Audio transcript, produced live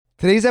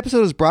Today's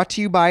episode is brought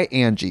to you by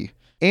Angie.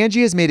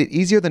 Angie has made it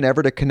easier than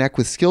ever to connect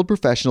with skilled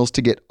professionals to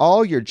get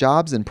all your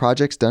jobs and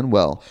projects done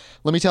well.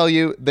 Let me tell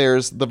you,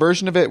 there's the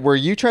version of it where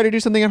you try to do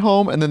something at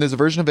home, and then there's a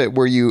version of it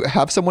where you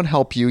have someone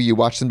help you, you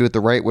watch them do it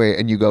the right way,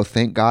 and you go,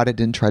 thank God I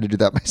didn't try to do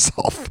that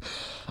myself.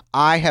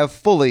 I have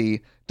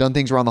fully done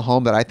things around the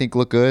home that I think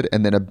look good,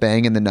 and then a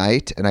bang in the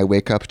night, and I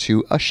wake up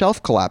to a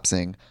shelf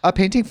collapsing, a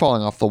painting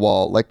falling off the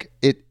wall.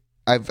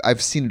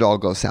 I've seen it all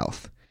go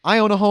south. I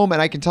own a home,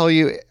 and I can tell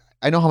you,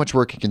 I know how much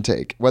work it can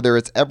take. Whether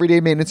it's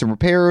everyday maintenance and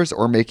repairs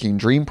or making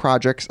dream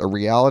projects a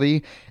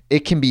reality,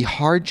 it can be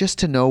hard just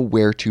to know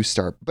where to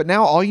start. But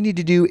now all you need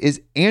to do is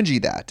Angie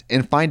that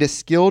and find a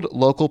skilled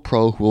local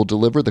pro who will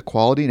deliver the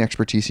quality and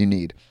expertise you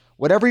need.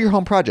 Whatever your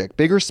home project,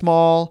 big or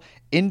small,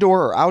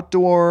 indoor or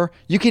outdoor,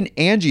 you can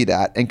Angie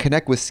that and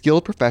connect with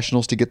skilled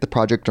professionals to get the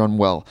project done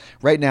well.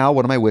 Right now,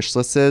 one of my wish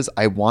lists is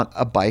I want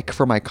a bike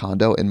for my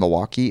condo in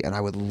Milwaukee, and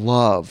I would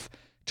love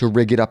to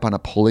rig it up on a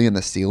pulley in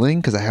the ceiling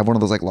because I have one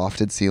of those like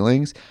lofted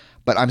ceilings,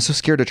 but I'm so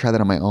scared to try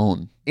that on my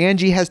own.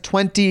 Angie has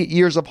 20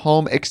 years of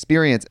home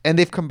experience, and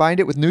they've combined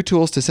it with new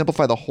tools to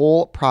simplify the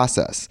whole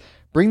process.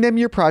 Bring them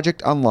your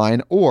project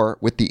online or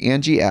with the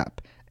Angie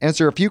app.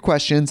 Answer a few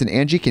questions and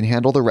Angie can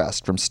handle the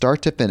rest from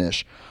start to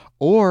finish,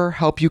 or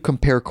help you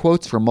compare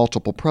quotes from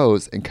multiple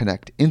pros and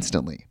connect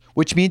instantly,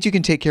 which means you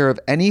can take care of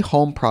any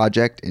home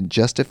project in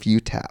just a few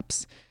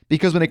taps.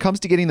 Because when it comes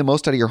to getting the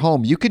most out of your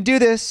home, you can do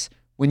this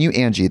when you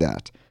Angie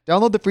that.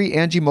 Download the free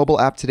Angie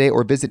mobile app today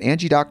or visit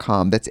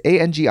Angie.com. That's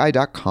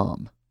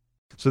ANGI.com.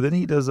 So then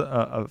he does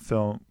a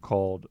film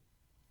called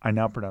I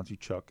Now Pronounce You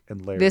Chuck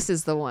and Larry. This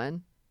is the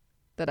one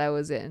that I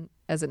was in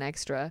as an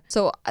extra.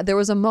 So there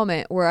was a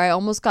moment where I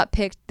almost got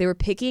picked. They were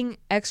picking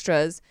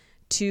extras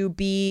to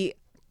be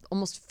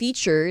almost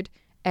featured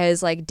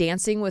as like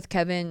dancing with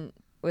Kevin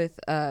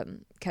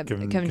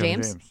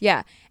James.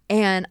 Yeah.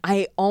 And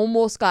I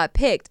almost got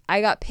picked. I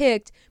got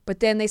picked,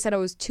 but then they said I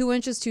was 2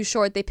 inches too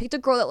short. They picked a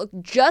girl that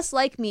looked just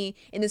like me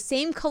in the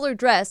same color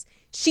dress.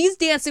 She's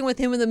dancing with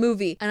him in the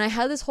movie. And I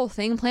had this whole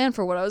thing planned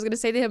for what I was going to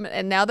say to him.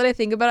 And now that I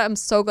think about it, I'm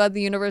so glad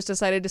the universe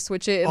decided to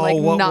switch it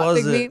and not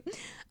pick me.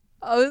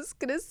 I was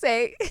going to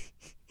say...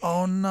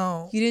 Oh,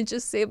 no. You didn't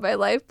just save my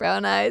life,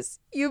 Brown Eyes.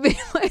 You made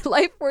my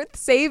life worth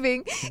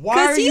saving.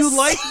 Why are you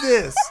like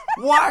this?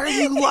 Why are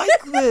you like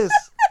this?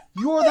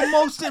 You're the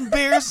most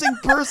embarrassing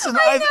person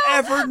I've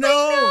ever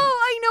known.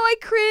 I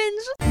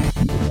cringe.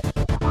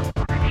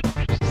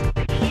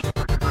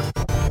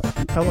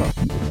 Hello,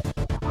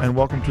 and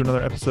welcome to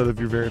another episode of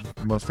your very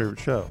most favorite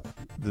show,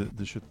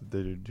 the Shit That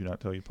They Do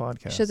Not Tell You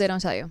podcast. Shit They Don't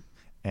Tell You.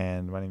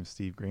 And my name is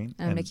Steve Green.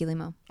 And I'm Nikki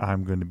Limo.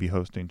 I'm going to be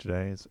hosting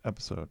today's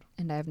episode.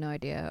 And I have no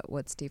idea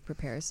what Steve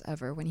prepares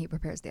ever when he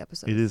prepares the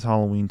episode. It is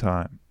Halloween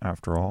time,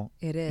 after all.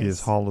 It is. It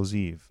is Hallows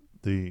Eve.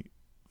 The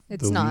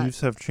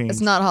leaves have changed.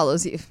 It's not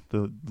Hallows Eve.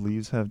 The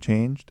leaves have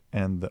changed,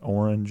 and the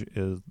orange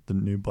is the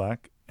new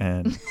black.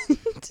 And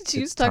did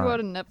you just talk about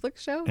a Netflix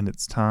show? And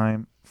it's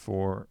time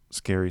for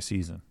scary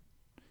season.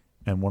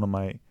 And one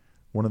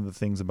of the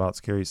things about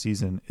scary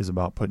season is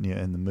about putting you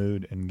in the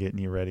mood and getting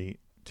you ready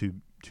to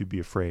be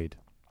afraid.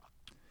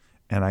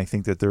 And I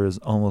think that there is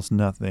almost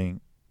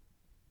nothing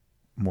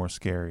more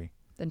scary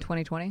than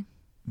 2020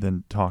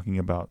 than talking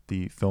about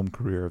the film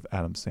career of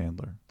Adam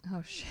Sandler.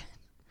 Oh shit!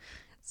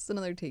 It's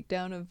another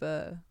takedown of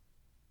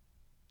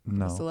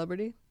no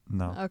celebrity.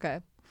 No.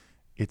 Okay.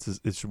 It's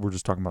we're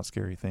just talking about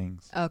scary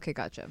things. Okay,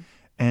 gotcha.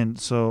 And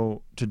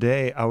so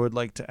today I would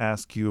like to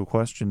ask you a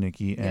question,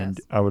 Nikki, and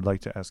yes. I would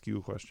like to ask you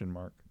a question,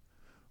 Mark.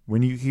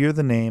 When you hear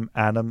the name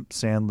Adam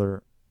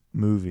Sandler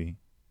movie,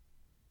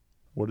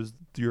 what is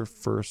your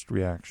first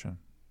reaction?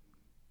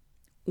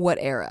 What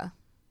era?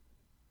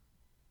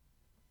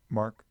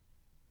 Mark?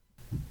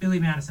 Billy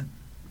Madison.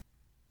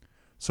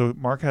 So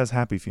Mark has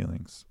happy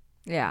feelings.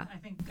 Yeah.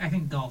 I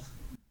think golf.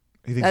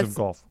 He thinks of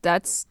golf.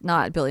 That's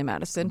not Billy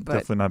Madison, but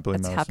definitely not Billy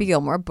Madison. It's Happy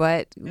Gilmore,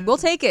 but we'll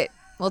take it.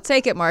 We'll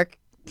take it, Mark.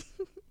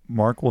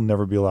 Mark will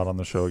never be allowed on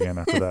the show again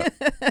after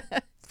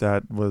that.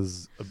 That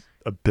was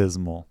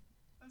abysmal.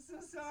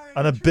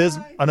 An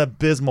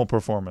abysmal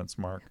performance,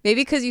 Mark.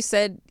 Maybe because you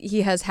said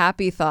he has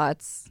happy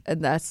thoughts,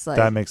 and that's like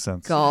that makes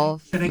sense.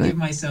 Golf. Should I give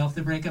myself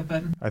the breakup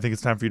button? I think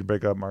it's time for you to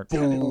break up, Mark.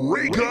 Break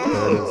up.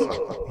 There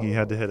it is. He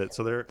had to hit it.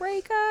 So there.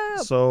 Break up.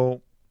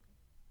 So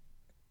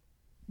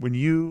when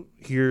you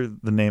hear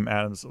the name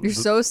Adam, you're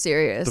so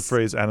serious. The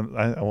phrase Adam.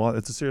 Well,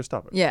 it's a serious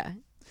topic. Yeah.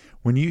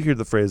 When you hear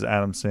the phrase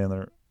Adam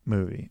Sandler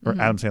movie or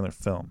Adam Sandler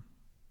film,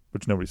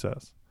 which nobody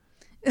says,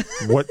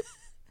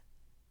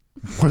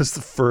 what is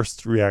the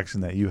first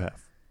reaction that you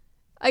have?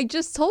 I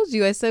just told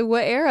you. I said,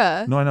 what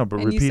era? No, I know,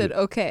 but and repeat it. You said,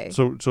 okay.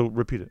 So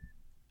repeat it.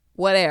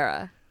 What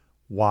era?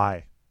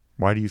 Why?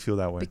 Why do you feel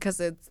that way? Because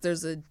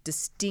there's a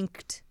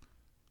distinct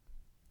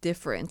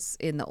difference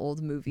in the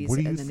old movies and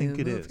the new movies. What do you think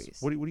it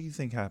is? What do you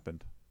think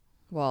happened?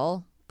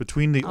 Well,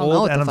 between the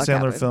old Adam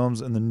Sandler films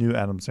and the new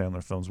Adam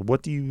Sandler films,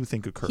 what do you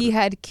think occurred? He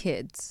had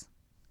kids.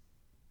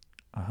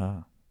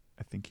 I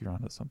think you're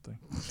onto something.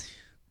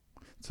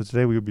 So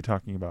today we will be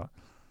talking about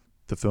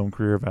the film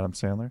career of Adam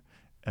Sandler.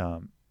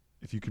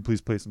 If you could please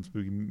play some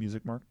spooky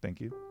music, Mark,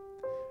 thank you.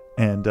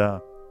 And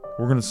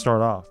we're going to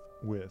start off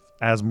with,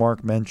 as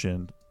Mark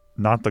mentioned,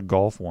 not the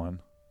golf one,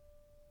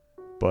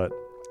 but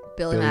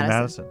Billy Billy Madison.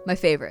 Madison. My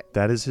favorite.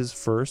 that is his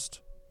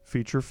first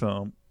feature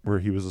film where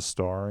he was a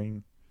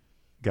starring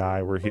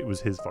guy, where it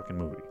was his fucking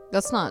movie.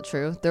 That's not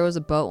true. There was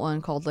a boat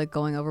one called like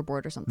Going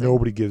Overboard or something.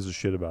 Nobody gives a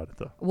shit about it,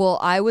 though. Well,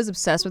 I was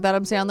obsessed with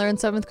Adam Sandler in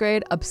 7th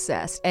grade.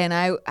 Obsessed. And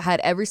I had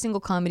every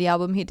single comedy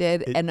album he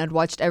did, and I'd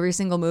watched every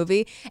single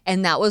movie.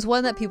 And that was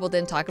one that people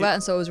didn't talk about.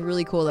 And so it was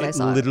really cool that I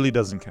saw it. It literally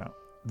doesn't count.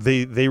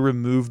 They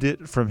removed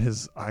it from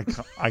his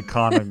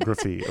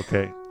iconography,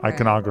 okay? Right.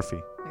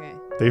 Iconography. Okay.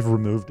 They've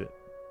removed it.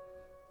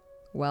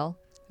 Well,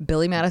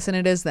 Billy Madison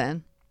it is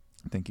then.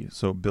 Thank you.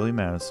 So Billy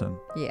Madison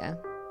Yeah.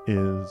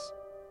 is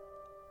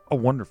a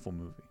wonderful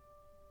movie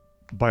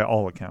by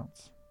all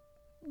accounts.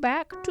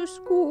 Back to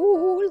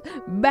school,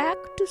 back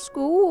to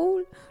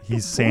school.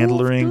 He's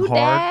Sandlering Prove to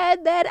hard.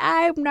 Dad that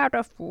I'm not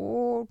a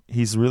fool.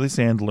 He's really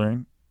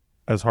Sandlering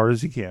as hard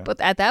as he can. But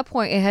at that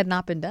point, it had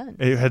not been done.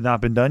 It had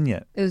not been done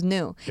yet. It was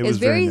new. It It was was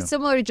very very new.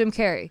 similar to Jim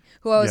Carrey,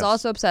 who I was Yes.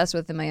 also obsessed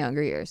with in my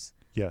younger years.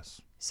 Yes.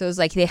 So it was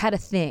like they had a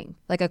thing,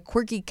 like a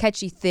quirky,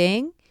 catchy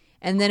thing,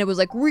 and then it was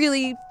like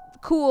really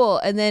cool,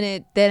 and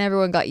then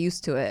everyone got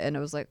used to it, and it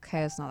was like,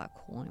 okay, it's not that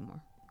cool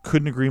anymore.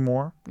 Couldn't agree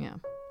more. Yeah.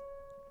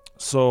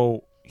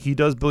 So he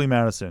does Billy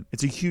Madison.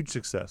 It's a huge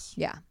success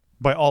Yeah.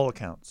 by all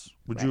accounts.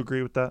 Would you Right.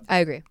 agree with that? I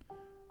agree.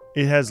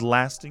 It has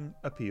lasting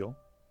appeal.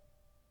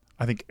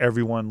 I think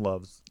everyone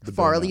loves the Billy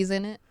Farley's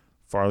in it.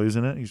 Farley's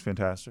in it. He's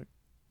fantastic.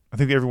 I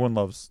think everyone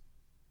loves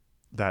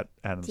that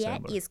Adam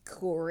Sandler. is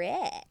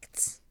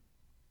correct.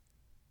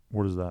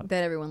 What is that?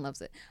 That everyone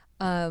loves it.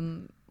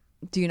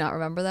 Do you not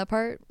remember that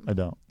part? I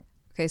don't.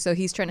 Okay, so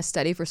he's trying to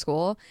study for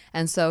school,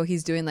 and so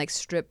he's doing like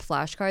strip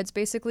flashcards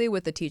basically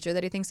with the teacher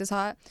that he thinks is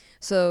hot.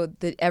 So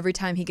that every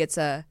time he gets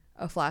a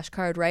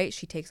flashcard right,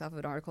 she takes off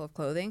an article of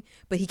clothing,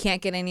 but he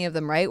can't get any of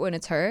them right when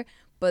it's her.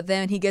 But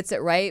then he gets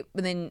it right,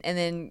 and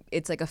then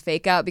it's like a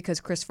fake out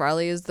because Chris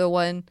Farley is the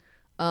one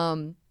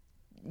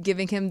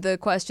giving him the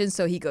question.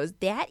 So he goes,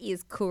 "That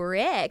is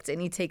correct,"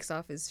 and he takes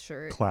off his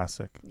shirt.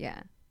 Classic.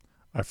 Yeah.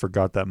 I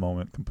forgot that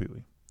moment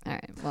completely. All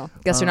right. Well,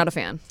 guess you're not a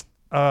fan.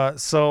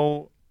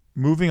 So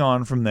moving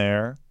on from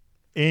there,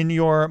 in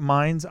your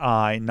mind's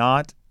eye, I'm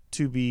not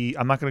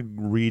going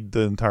to read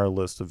the entire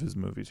list of his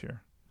movies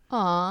here.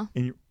 Aw.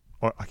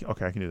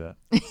 Okay, I can do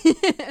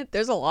that.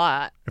 There's a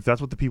lot. If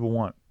that's what the people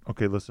want.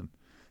 Okay, listen.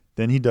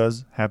 Then he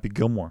does Happy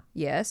Gilmore.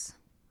 Yes.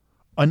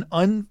 An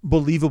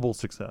unbelievable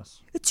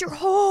success. It's your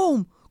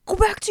home. Go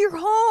back to your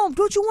home.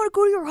 Don't you want to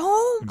go to your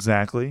home?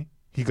 Exactly.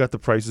 He got the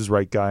Price is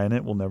Right guy in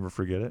it. We'll never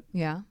forget it.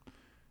 Yeah.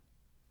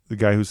 The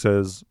guy who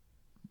says,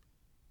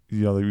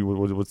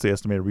 what's the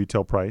estimated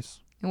retail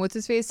price? And what's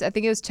his face? I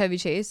think it was Chevy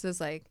Chase. It's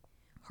like,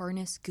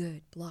 harness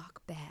good,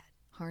 block bad.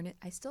 Harness.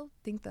 I still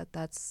think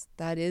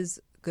that is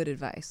good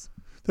advice.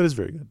 That is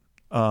very good.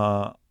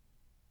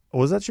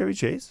 Was that Chevy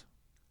Chase?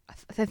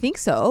 I think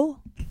so.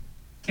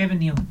 Kevin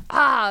Nealon.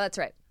 Ah, that's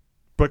right.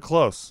 But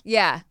close.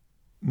 Yeah.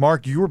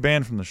 Mark, you were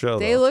banned from the show.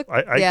 They though. look-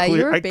 yeah,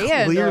 you were I banned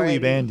clearly already.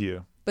 banned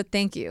you. But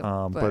thank you.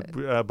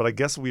 But I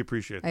guess we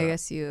appreciate that. I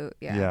guess you.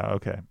 Yeah. Yeah.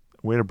 Okay.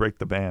 Way to break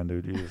the ban,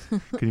 dude. You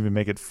couldn't even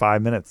make it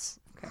 5 minutes.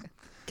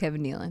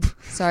 Kevin Nealon.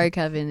 Sorry,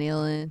 Kevin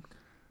Nealon.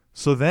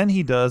 So then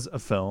he does a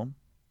film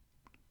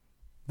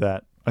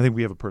that I think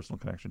we have a personal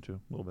connection to a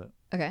little bit,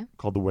 Okay.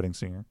 called The Wedding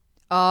Singer.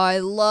 Oh, I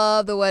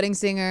love The Wedding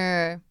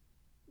Singer.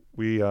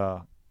 We,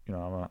 I'm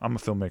a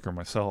filmmaker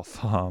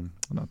myself.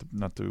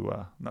 Not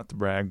to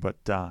brag,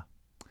 but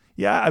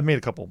yeah, I've made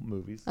a couple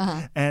movies,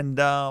 Uh-huh. and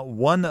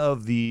one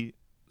of the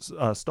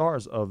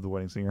stars of The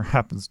Wedding Singer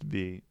happens to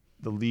be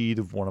the lead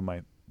of one of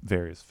my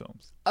various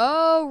films,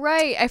 Oh,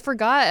 right. I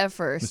forgot at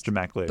first. Mr.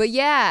 Mac Lave But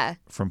yeah.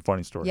 from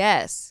Funny Story.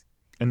 Yes.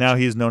 And now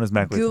he is known as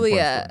Mac Lave from Funny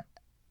Gulia. Story.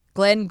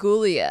 Glenn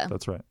Gulia.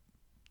 That's right.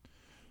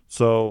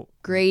 So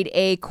Grade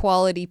A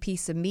quality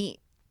piece of meat.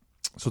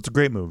 it's a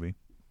great movie.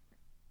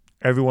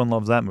 Everyone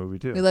loves that movie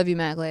too. We love you,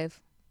 Maglave.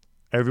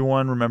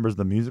 Everyone remembers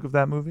the music of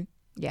that movie.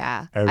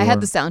 Yeah. I Everyone-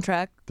 had the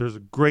soundtrack. There's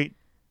great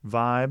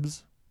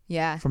vibes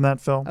Yeah. from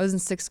that film. I was in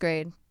 6th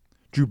grade.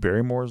 Drew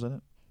Barrymore's in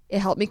it. It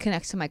helped me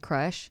connect to my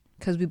crush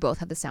because we both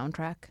had the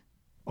soundtrack.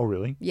 Oh,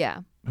 really?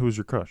 Yeah. Who was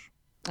your crush?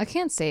 I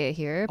can't say it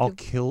here. I'll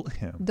kill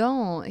him.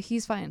 Don't.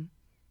 He's fine.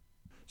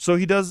 So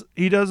he does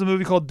a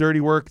movie called Dirty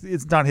Work.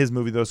 It's not his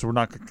movie though, so we're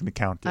not going to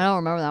count I it. don't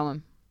remember that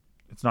one.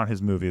 It's not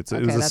his movie. It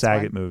Okay, was a that's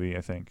Saget fine. movie,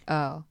 I think.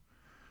 Oh.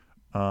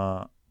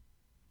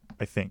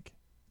 I think.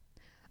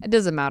 It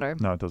doesn't matter.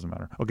 No, it doesn't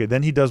matter. Okay,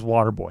 then he does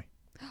Waterboy,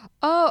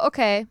 Oh,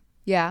 okay.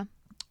 Yeah.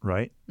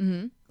 right?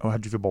 Mm-hmm. Oh,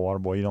 how'd you feel about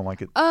Waterboy? You don't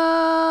like it?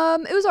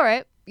 It was all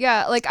right.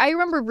 Yeah, like I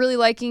remember really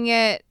liking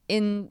it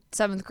in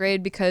 7th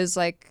grade because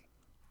like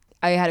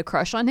I had a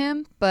crush on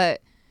him,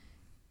 but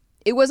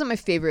it wasn't my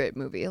favorite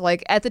movie.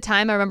 Like at the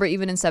time, I remember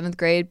even in 7th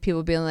grade,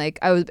 people being like,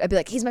 I'd be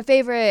like, he's my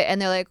favorite,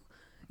 and they're like,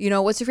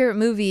 what's your favorite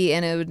movie?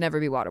 And it would never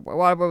be Waterboy.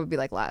 Waterboy would be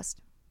like last.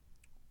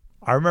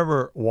 I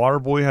remember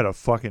Waterboy had a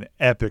fucking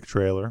epic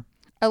trailer.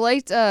 I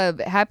liked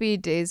Happy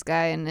Days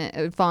guy and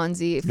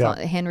Fonzie, Yeah.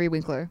 Henry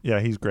Winkler. Yeah,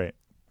 he's great.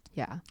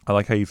 Yeah. I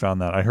like how you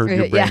found that. I heard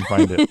your brain Yeah.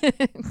 find it.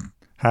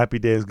 Happy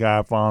Days,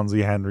 Guy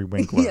Fonzie, Henry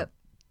Winkler. Yep.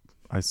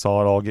 I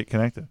saw it all get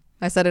connected.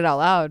 I said it out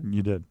loud.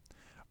 You did.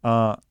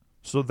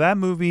 So that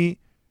movie,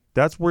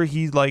 that's where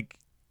he like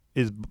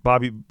is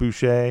Bobby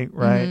Boucher,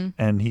 right? Mhm.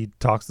 And he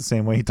talks the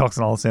same way he talks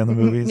in all the Sandler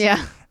movies.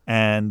 Yeah.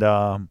 And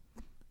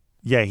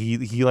yeah,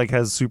 he like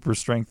has super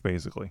strength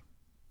basically.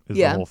 Is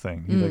Yeah. the whole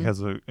thing. He like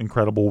has an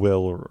incredible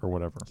will or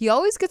whatever. He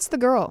always gets the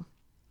girl.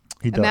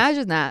 He does.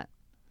 Imagine that.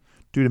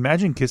 Dude,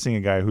 imagine kissing a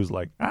guy who's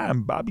like,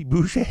 I'm Bobby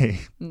Boucher.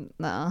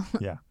 No.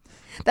 Yeah.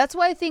 That's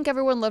why I think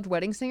everyone loved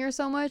Wedding Singer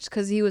so much,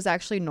 because he was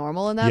actually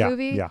normal in that Yeah,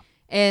 movie. yeah.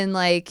 And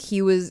like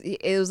it was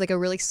like a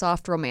really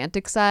soft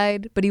romantic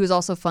side, but he was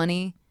also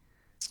funny.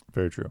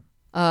 Very true.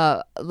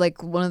 Like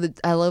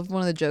I love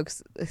one of the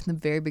jokes in the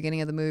very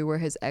beginning of the movie where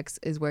his ex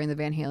is wearing the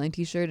Van Halen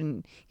t-shirt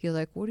and he's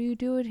like, "What are you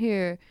doing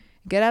here?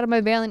 Get out of my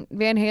Van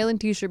Halen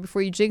t-shirt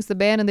before you jinx the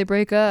band and they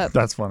break up."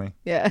 That's funny.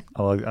 Yeah.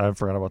 I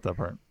forgot about that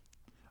part.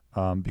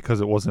 Because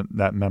it wasn't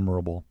that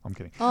memorable. I'm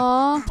kidding.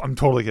 Aw. I'm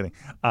totally kidding.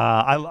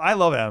 I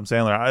love Adam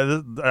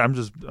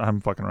Sandler. I'm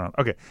fucking around.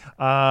 Okay.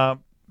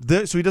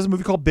 So he does a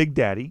movie called Big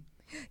Daddy.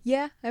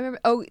 Yeah, I remember.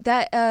 Oh,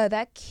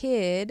 that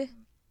kid.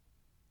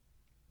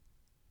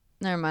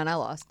 Never mind, I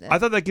lost it. I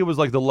thought that kid was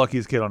like the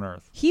luckiest kid on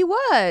earth. He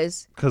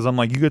was. Because I'm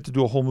like, you get to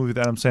do a whole movie with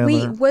Adam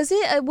Sandler. Wait, was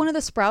it one of the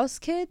Sprouse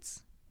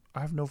kids? I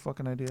have no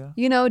fucking idea.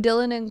 You know,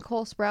 Dylan and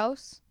Cole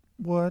Sprouse?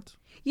 What?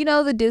 You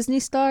know, the Disney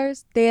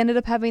stars? They ended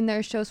up having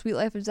their show Sweet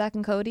Life of Zach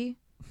and Cody.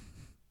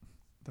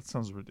 That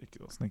sounds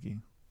ridiculous, Nikki.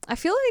 I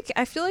feel like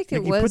it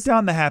Nikki, was. put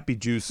down the happy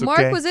juice, okay?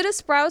 Mark, was it a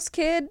Sprouse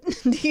kid?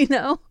 Do you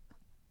know?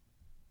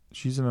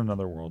 She's in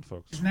another world,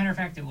 folks. As a matter of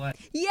fact, it was.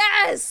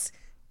 Yes!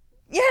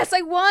 Yes,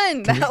 I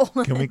won that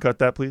one. Can we cut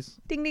that, please?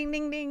 Ding, ding,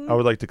 ding, ding. I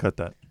would like to cut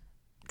that.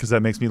 Because that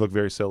makes me look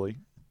very silly.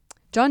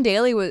 John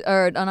Daly was,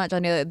 or not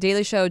John Daly,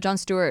 Daily Show, Jon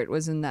Stewart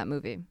was in that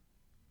movie.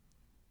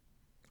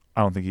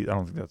 I don't think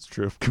that's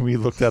true. Can we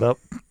look that up?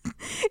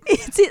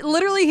 It's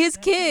literally his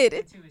kid.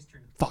 That too is true.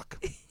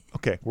 Fuck.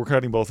 Okay, we're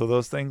cutting both of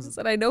those things.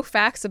 But I know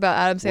facts about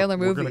Adam Sandler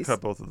We're movies. going to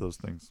cut both of those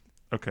things.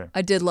 Okay.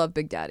 I did love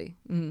Big Daddy.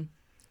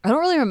 I don't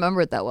really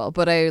remember it that well,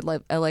 but I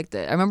liked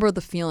it. I remember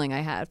the feeling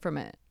I had from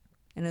it.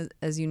 And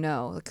as you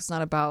know, like, it's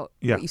not about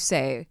what you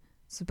say.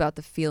 It's about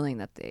the feeling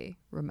that they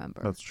remember.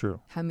 That's true.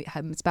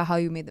 It's about how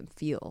you made them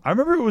feel. I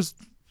remember it was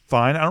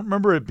fine. I don't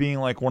remember it being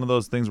like one of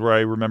those things where I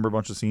remember a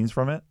bunch of scenes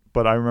from it,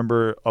 but I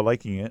remember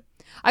liking it.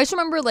 I just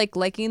remember like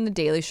liking The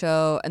Daily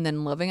Show and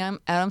then loving Adam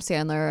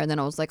Sandler, and then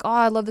I was like, oh,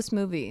 I love this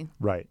movie.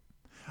 Right.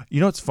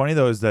 You know what's funny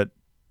though is that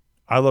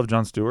I love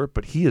Jon Stewart,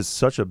 but he is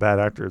such a bad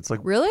actor. It's like,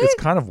 really? It's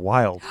kind of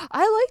wild.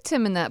 I liked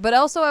him in that, but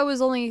also I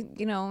was only, in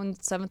 7th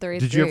or 8th grade.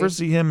 Did you ever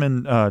see him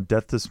in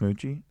Death to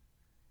Smoochie?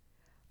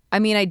 I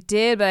mean, I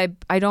did, but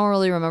I don't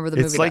really remember the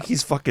movie. It's like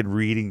he's fucking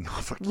reading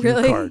off a cue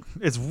Really? card.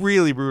 It's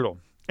really brutal.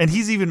 And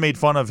he's even made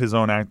fun of his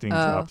own acting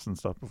chops and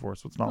stuff before,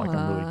 so it's not like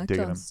I'm really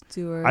digging Jon him.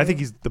 Stewart. I think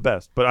he's the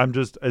best, but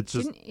it's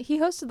just, He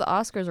hosted the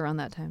Oscars around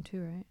that time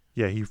too, right?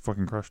 yeah, he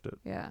fucking crushed it.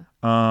 Yeah.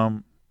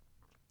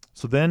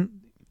 So then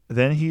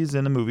he's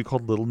in a movie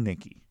called Little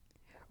Nicky.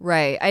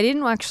 Right. I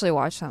didn't actually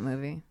watch that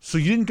movie. So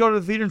you didn't go to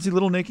the theater and see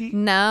Little Nicky?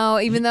 No,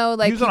 even though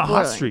like he was on a people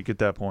hot are like- streak at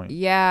that point.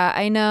 Yeah,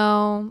 I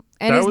know.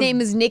 And That his was- name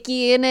is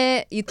Nicky in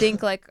it. You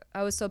think like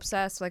I was so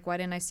obsessed, like why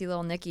didn't I see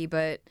Little Nicky?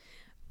 But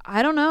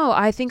I don't know.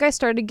 I think I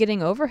started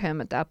getting over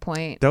him at that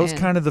point. That was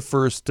kind of the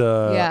first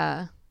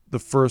yeah. the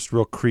first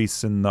real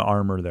crease in the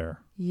armor there.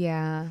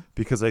 Yeah.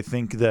 Because I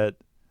think that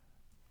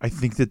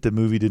the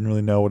movie didn't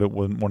really know what it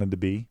wanted to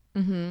be.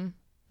 Mm-hmm.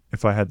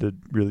 If I had to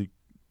really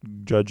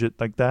judge it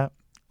like that.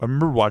 I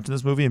remember watching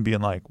this movie and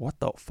being like, what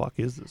the fuck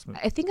is this movie?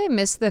 I think I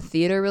missed the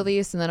theater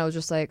release, and then I was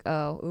just like,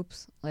 oh,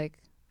 oops. Like,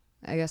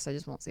 I guess I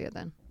just won't see it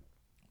then.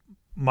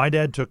 My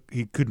dad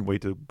he couldn't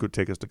wait to go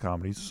take us to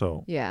comedies,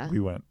 so Yeah. we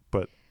went,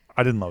 but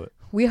I didn't love it.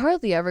 We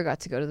hardly ever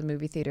got to go to the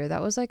movie theater.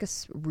 That was like a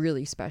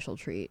really special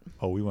treat.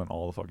 Oh, we went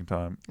all the fucking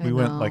time. I We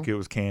went know. like it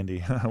was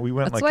candy. We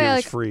went That's like why, it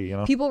was like, free, you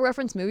know? People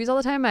reference movies all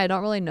the time, and I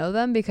don't really know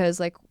them because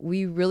like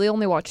we really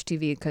only watch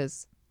TV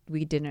because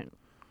we didn't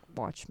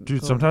watch.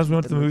 Dude, go sometimes we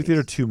went to the movie movies.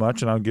 theater too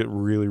much and I would get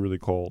really, really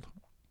cold.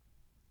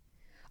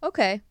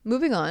 Okay,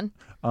 moving on.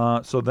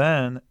 So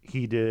then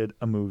he did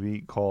a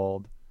movie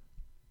called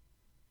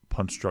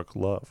Punch Drunk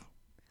Love.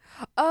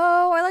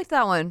 Oh, I liked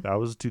that one. That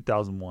was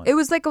 2001. It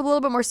was like a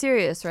little bit more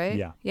serious, right?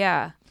 Yeah.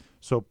 Yeah.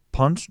 So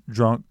Punch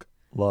Drunk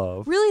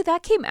Love. Really,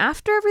 that came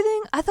after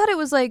everything? I thought it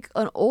was like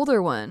an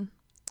older one.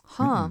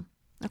 Huh.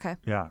 Okay.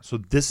 Yeah. So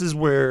this is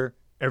where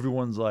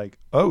everyone's like,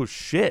 oh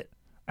shit,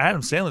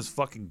 Adam Sandler's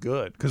fucking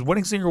good. Because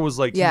Wedding Singer was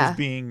like, he was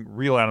being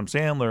real Adam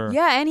Sandler.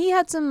 Yeah, and he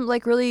had some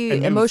like really And he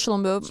was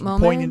emotional some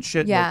moments. poignant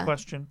shit, Yeah. no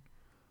question.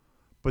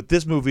 But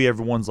this movie,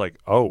 everyone's like,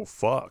 oh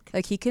fuck.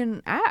 Like he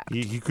can act.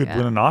 He could Yeah.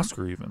 win an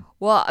Oscar even.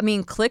 Well, I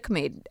mean, Click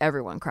made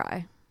everyone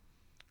cry.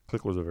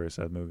 Click was a very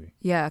sad movie.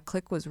 Yeah,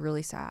 Click was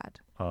really sad.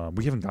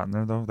 We haven't gotten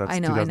there though. That's I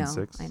know,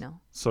 2006. I know.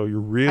 So you're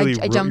really,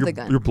 I jumped the you're,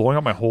 gun. you're blowing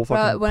up my whole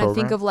fucking But when program.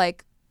 I think of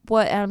like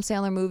what Adam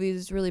Sandler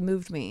movies really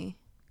moved me,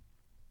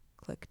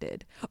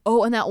 conflicted.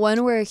 Oh, and that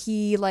one where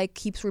he like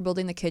keeps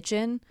rebuilding the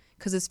kitchen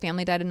because his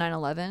family died in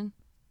 9/11.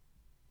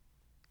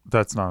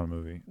 That's not a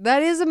movie.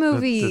 That is a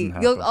movie. didn't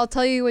happen. I'll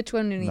tell you which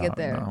one when you No, get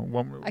there.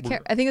 no. I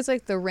can't. I think it's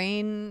like the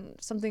rain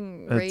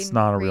something. It's rain,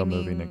 not a real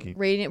movie, Nikki.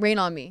 Rain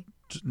on me.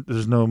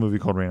 There's no movie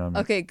called Rain on Me.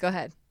 Okay, go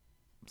ahead.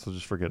 So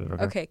just forget it.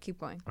 Okay. Okay, keep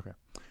going.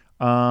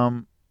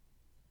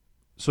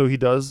 So he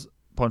does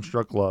Punch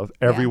Drunk Love.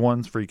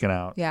 Everyone's freaking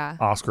out. Yeah.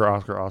 Oscar,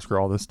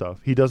 all this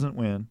stuff. He doesn't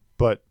win,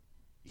 but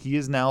he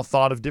is now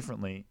thought of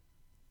differently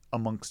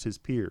amongst his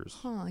peers.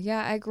 Huh. Yeah,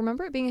 I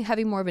remember it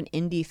having more of an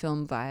indie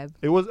film vibe.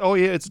 It was. Oh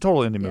yeah, it's a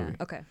total indie movie.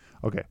 Yeah. Okay.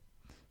 Okay.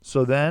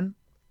 So then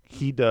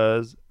he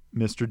does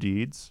Mr.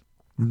 Deeds.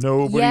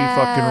 Nobody Yeah.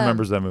 fucking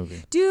remembers that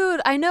movie.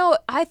 Dude, I know.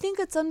 I think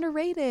it's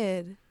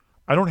underrated.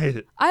 I don't hate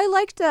it. I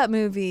liked that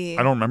movie.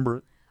 I don't remember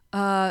it.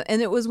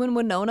 And it was when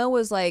Winona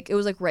was like, it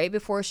was like right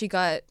before she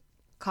got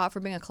caught for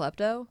being a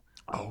klepto.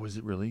 Oh, is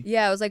it really?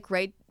 Yeah, it was like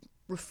right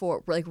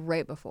before,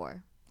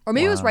 or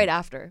maybe it was Wow. right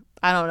after.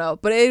 I don't know.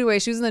 But anyway,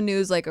 she was in the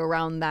news like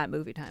around that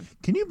movie time.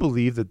 Can you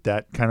believe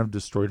that kind of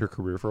destroyed her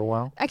career for a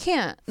while? I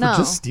can't. For No.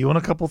 just stealing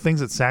a couple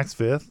things at Saks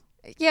Fifth?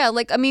 Yeah,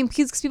 like I mean,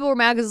 because people were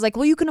mad because it's like,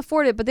 well, you can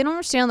afford it, but they don't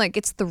understand like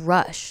it's the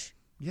rush.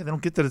 Yeah, they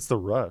don't get that it's the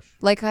rush.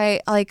 Like I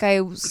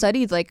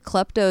studied like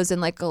kleptos and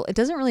like it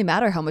doesn't really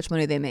matter how much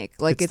money they make.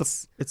 Like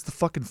it's it's the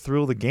fucking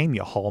thrill of the game,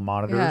 you hall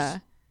monitors. yeah.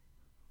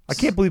 I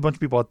can't believe a bunch of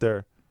people out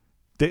there,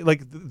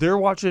 they're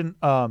watching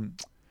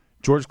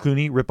George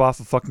Clooney rip off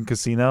a fucking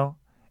casino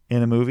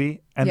in a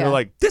movie, and Yeah. they're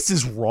like, "This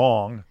is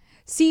wrong."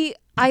 See,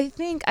 I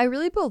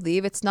really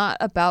believe it's not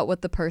about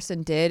what the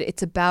person did.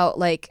 It's about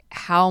like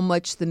how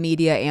much the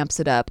media amps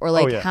it up, or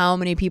like yeah. how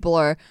many people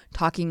are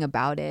talking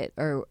about it,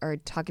 or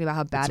talking about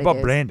how bad It's it about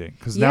is. branding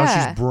because now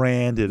Yeah. she's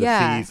branded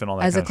a thief and all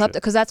that as a kind of klepto, shit.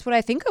 because that's what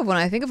I think of when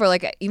I think of her.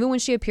 Like even when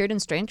she appeared in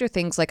Stranger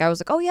Things, like I was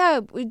like, oh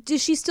yeah,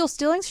 is she still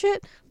stealing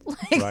shit?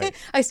 Like Right.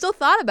 I still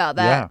thought about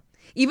that. Yeah.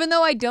 Even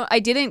though I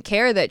didn't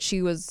care that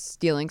she was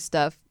stealing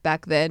stuff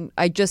back then.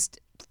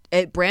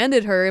 It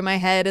branded her in my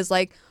head as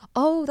like,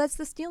 oh, that's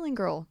the stealing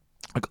girl.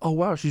 Like, oh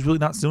wow, she's really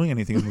not stealing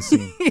anything in the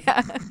scene.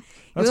 Yeah.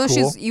 That's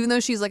cool. Even though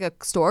she's like a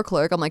store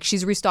clerk, I'm like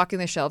she's restocking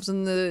the shelves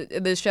in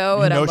the show,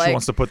 You and know I'm she like,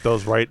 wants to put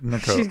those right in her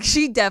coat.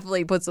 she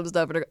definitely put some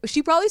stuff in her.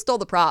 She probably stole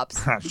the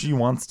props. She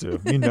wants to.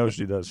 You know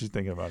she does. She's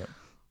thinking about it.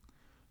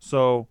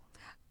 So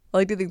I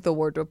like to think the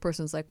wardrobe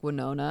person's like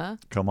Winona.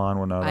 come on,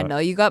 Winona. I know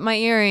you got my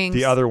earrings.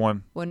 The other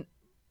one. When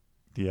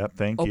Yep,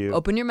 thank you.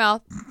 open your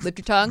mouth, lift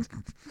your tongue.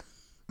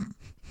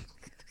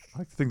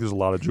 I think there's a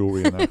lot of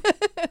jewelry in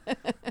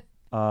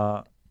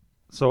there.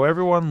 So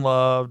everyone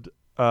loved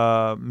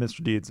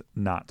Mr. Deeds.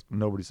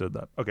 Nobody said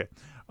that. Okay.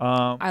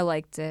 I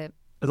liked it.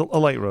 A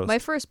light roast. My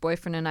first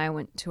boyfriend and I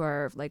went to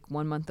our like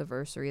 1 month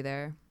anniversary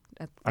there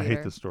at the I hate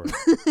theater. this story.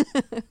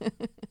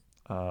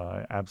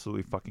 I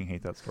absolutely fucking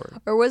hate that story.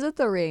 Or was it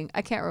The Ring?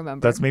 I can't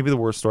remember. That's maybe the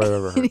worst story I've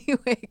ever heard.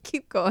 Anyway,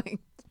 keep going.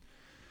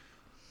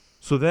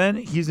 So then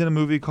he's in a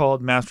movie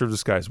called Master of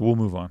Disguise. We'll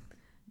move on.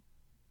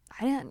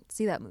 I didn't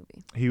see that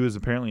movie. He was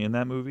apparently in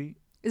that movie.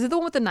 Is it the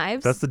one with the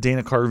knives? That's the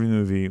Dana Carvey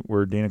movie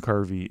where Dana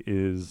Carvey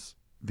is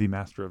the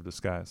Master of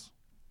Disguise.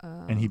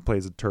 And he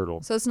plays a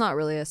turtle. So it's not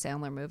really a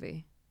Sandler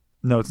movie.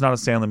 No, it's not a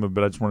Sandler movie,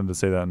 but I just wanted to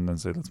say that and then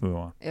say, let's move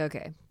on.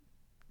 Okay.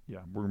 Yeah,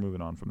 we're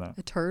moving on from that.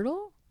 A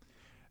turtle?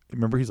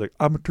 Remember, he's like,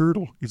 I'm a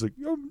turtle. He's like,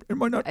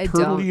 am I not I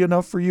turtley don't.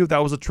 enough for you? That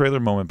was a trailer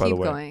moment, by Keep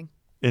the way. going.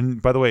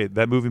 And by the way,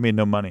 that movie made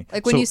no money.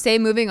 Like when you say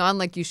moving on,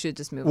 like you should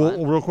just move on.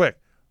 Well, real quick.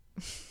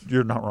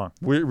 You're not wrong.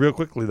 Real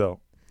quickly, though.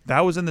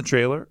 That was in the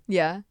trailer,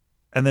 Yeah.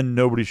 and then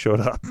nobody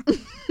showed up.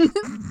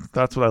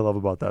 That's what I love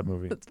about that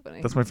movie. That's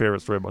funny. That's my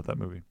favorite story about that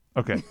movie.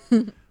 Okay.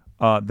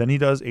 Then he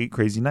does 8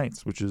 Crazy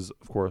Nights, which is,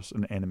 of course,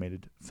 an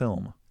animated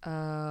film.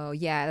 Oh,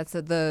 yeah. That's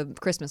the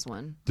Christmas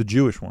one. The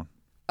Jewish one.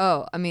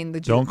 Oh, I mean the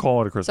Don't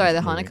call it a Christmas Sorry,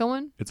 the movie. Hanukkah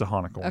one? It's a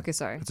Hanukkah one. Okay,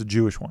 sorry. It's a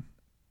Jewish one.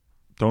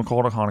 Don't call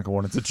it a Hanukkah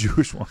one. It's a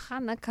Jewish one.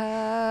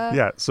 Hanukkah.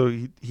 Yeah, so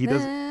he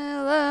does.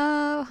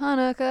 Hello,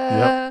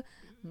 Hanukkah.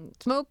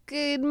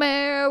 Smoking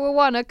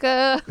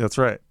marijuana. That's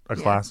right. A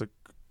Yeah. classic.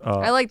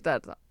 I like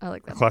that. I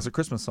like A that. classic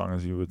Christmas song,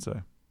 as you would say.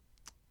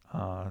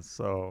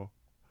 So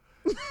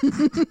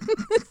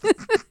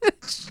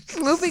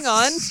Moving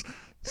on.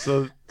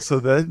 So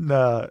then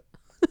that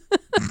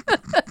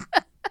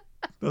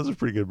was a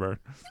pretty good burn.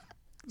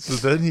 So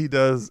then he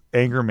does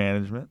Anger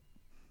Management.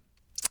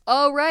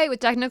 Oh, right, with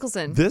Jack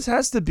Nicholson. This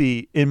has to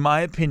be, in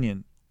my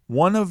opinion,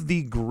 one of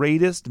the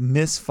greatest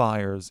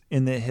misfires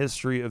in the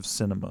history of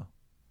cinema.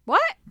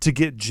 What? To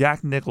get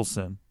Jack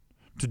Nicholson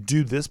to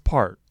do this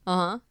part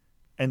Uh-huh.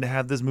 and to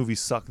have this movie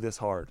suck this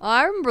hard. Oh,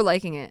 I remember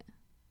liking it.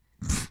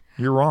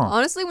 You're wrong.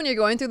 Honestly, when you're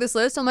going through this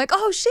list, I'm like,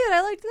 oh shit,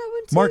 I liked that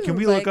one too. Mark, can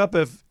we Like, look up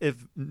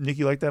if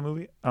Nikki liked that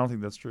movie? I don't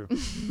think that's true.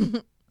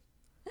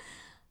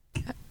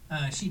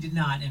 She did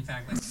not, in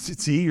fact.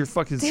 See, you're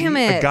fucking. Damn see?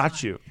 I it.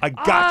 got you. I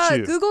got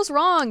you. Google's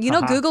wrong. You know,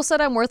 Uh-huh. Google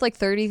said I'm worth like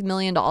 $30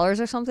 million or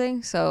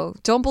something. So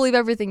don't believe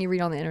everything you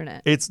read on the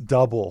internet. It's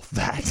double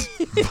that,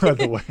 by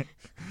the way.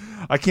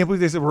 I can't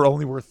believe they said we're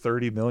only worth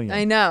 $30 million.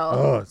 I know.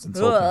 Oh, it's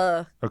insulting.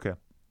 Ugh. Okay.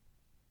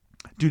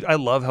 Dude, I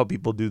love how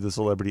people do the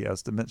celebrity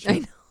estimate shit. I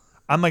know.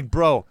 I'm like,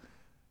 bro,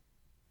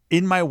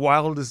 in my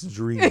wildest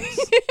dreams.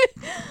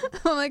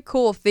 I'm like,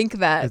 cool, think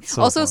that. It's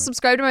so Also, funny.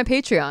 subscribe to my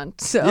Patreon.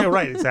 So. Yeah,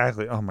 right,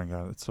 exactly. Oh my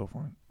God, it's so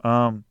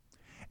funny.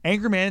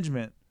 Anger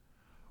management,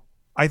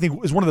 I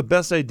think, is one of the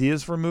best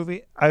ideas for a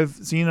movie I've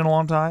seen in a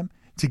long time.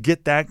 To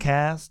get that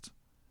cast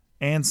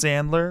and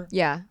Sandler,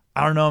 Yeah.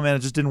 I don't know, man, it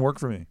just didn't work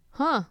for me.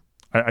 Huh.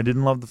 I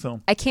didn't love the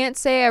film. I can't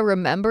say I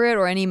remember it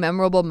or any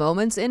memorable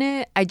moments in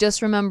it. I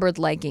just remembered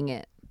liking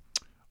it.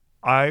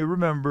 I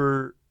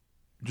remember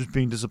just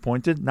being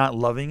disappointed, not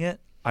loving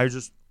it. I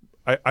was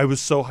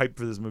so hyped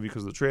for this movie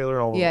because of the trailer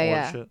and all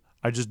that shit.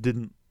 I just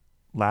didn't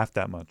laugh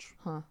that much.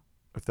 Huh.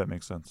 If that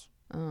makes sense.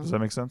 Does that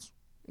make sense?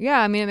 Yeah,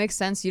 I mean, it makes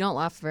sense. You don't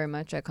laugh very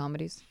much at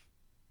comedies.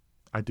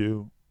 I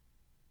do.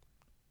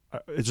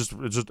 It just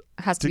It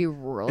has to be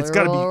really, it's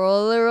gotta be-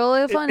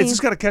 really funny. it's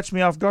just got to catch me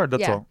off guard.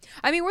 That's yeah. all.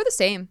 I mean, we're the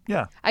same.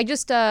 Yeah. I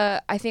just,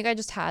 I think I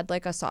just had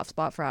like a soft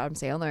spot for Adam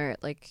Sandler,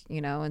 like, you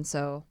know, and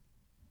so.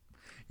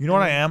 You know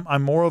what I am?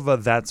 I'm more of a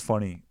that's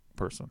funny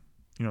person.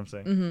 You know what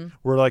I'm saying? Mm-hmm.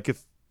 Where like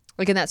if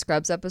Like in that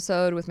Scrubs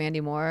episode with Mandy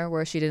Moore,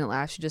 where she didn't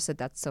laugh, she just said,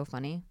 "That's so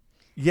funny."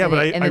 yeah, and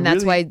but then, I that's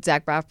really, why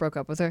Zach Braff broke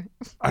up with her.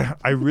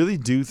 I really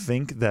do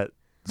think that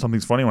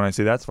something's funny when I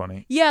say that's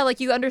funny. Yeah, like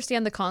you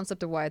understand the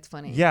concept of why it's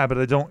funny. Yeah, but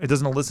it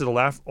doesn't elicit a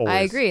laugh always. I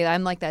agree.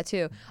 I'm like that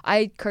too.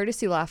 I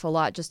courtesy laugh a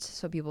lot just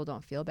so people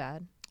don't feel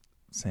bad.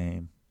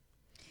 Same.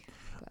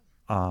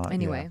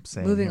 Anyway, yeah,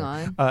 same moving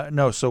here. on.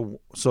 No, so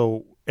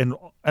and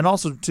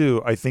also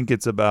too, I think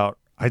it's about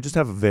I just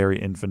have a very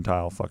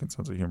infantile fucking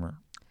sense of humor.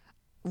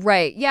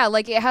 Right. Yeah,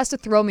 like it has to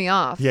throw me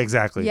off. Yeah,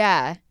 exactly.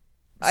 Yeah.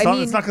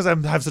 It's not because I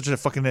have such a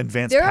fucking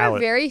advanced there palate. are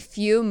very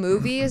few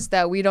movies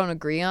that we don't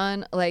agree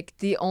on. Like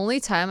the only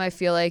time I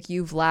feel like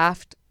you've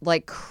laughed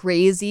like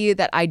crazy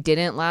that I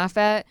didn't laugh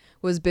at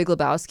was Big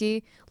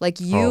Lebowski. Like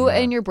you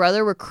man. and your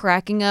brother were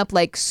cracking up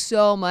like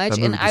so much, That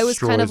and movie I was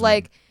kind of destroys me.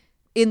 like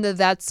in the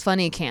that's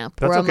funny camp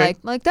That's where I'm okay.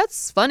 like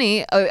that's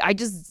funny. I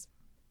just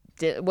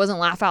it wasn't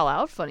laugh out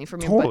loud funny for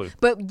me. Totally.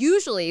 But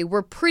usually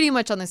we're pretty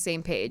much on the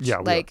same page. Yeah,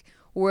 we like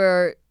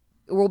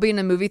we'll be in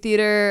a movie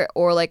theater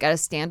or like at a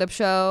stand-up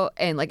show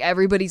and like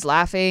everybody's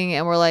laughing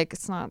and we're like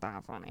it's not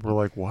that funny. We're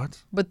like,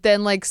 what? But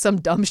then like some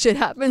dumb shit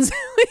happens.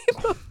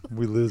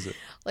 We lose it.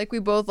 Like we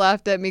both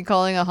laughed at me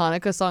calling a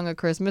Hanukkah song a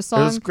Christmas It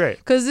song. was great.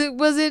 Because it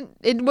wasn't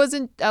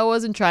I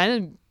wasn't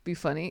trying to be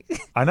funny.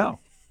 I know.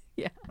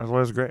 Yeah. That's why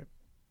it was great.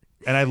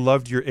 And I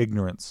loved your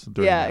ignorance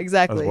during Yeah, that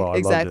exactly. as well. I loved it.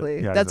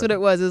 Exactly. Yeah, That's what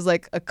it was. Is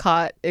like a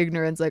caught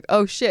ignorance, like,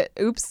 oh shit,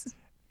 oops.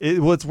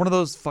 It's one of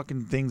those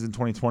fucking things in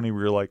 2020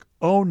 where you're like,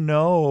 oh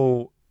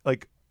no,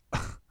 like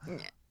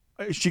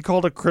she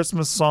called a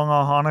Christmas song a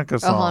Hanukkah A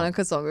song.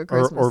 Hanukkah song, a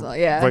Christmas or song.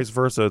 Yeah. vice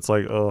versa. It's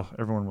like, oh,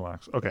 everyone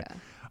relax. Okay.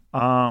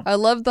 I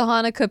love the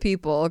Hanukkah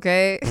people,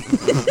 okay?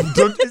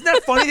 Isn't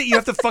that funny that you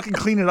have to fucking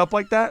clean it up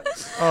like that?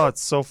 Oh,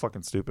 it's so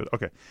fucking stupid.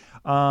 Okay.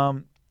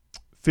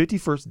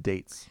 51st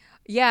Dates.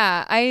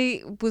 Yeah,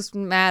 I was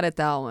mad at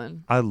that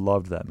one. I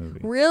loved that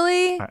movie.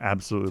 Really? I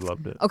absolutely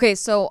loved it. Okay,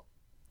 so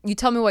you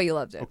tell me why you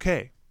loved it.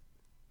 Okay.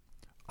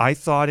 I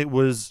thought it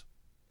was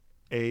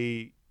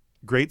a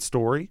great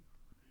story.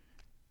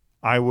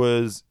 I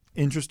was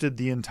interested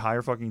the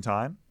entire fucking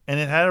time. And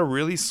it had a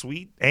really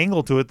sweet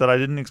angle to it that I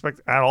didn't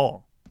expect at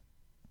all.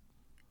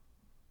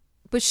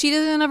 But she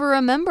doesn't ever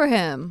remember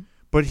him.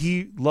 But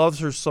he loves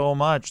her so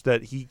much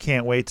that he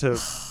can't wait to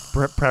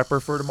prep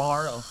her for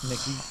tomorrow,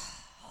 Nikki.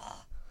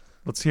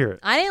 Let's hear it.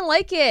 I didn't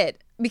like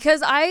it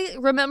because I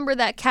remember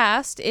that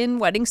cast in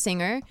Wedding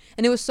Singer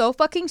and it was so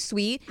fucking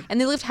sweet and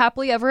they lived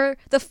happily ever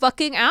the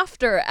fucking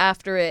after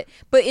it.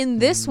 But in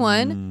this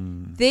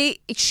one,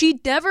 she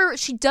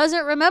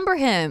doesn't remember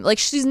him. Like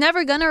she's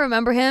never gonna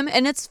remember him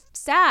and it's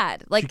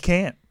sad. Like She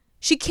can't.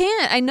 she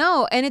can't, I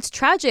know, and it's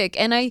tragic.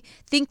 And I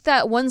think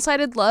that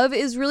one-sided love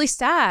is really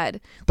sad.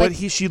 But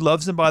she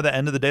loves him by the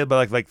end of the day by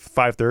like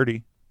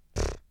 5:30.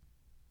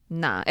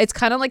 Nah, it's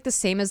kind of like the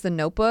same as The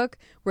Notebook,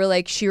 where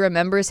like she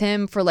remembers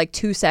him for like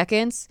 2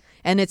 seconds,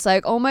 and it's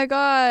like, oh my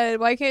god,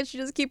 why can't she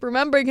just keep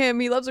remembering him?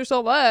 He loves her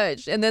so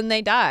much, and then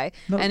they die,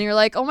 and you're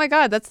like, oh my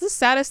god, that's the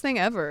saddest thing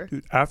ever.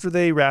 Dude, after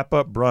they wrap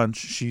up brunch,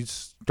 she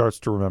starts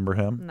to remember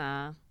him.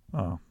 Nah,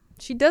 Oh,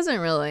 she doesn't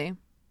really.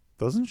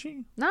 doesn't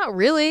she? Not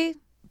really.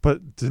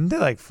 But didn't they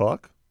like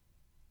fuck?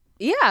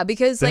 Yeah,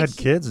 because They like had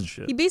kids and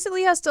shit. he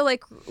basically has to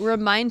like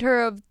remind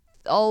her of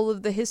all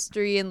of the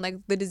history and like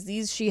the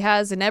disease she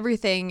has and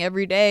everything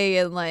every day,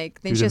 and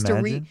like then Dude, she has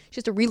imagine.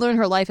 to relearn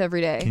her life every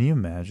day. Can you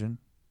imagine?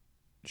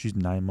 She's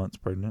 9 months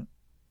pregnant,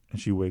 and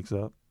she wakes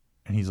up,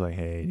 and he's like,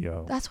 "Hey,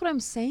 yo, That's what I'm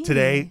saying.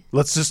 today,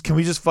 can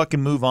we just fucking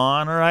move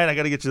on? All right, I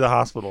got to get you to the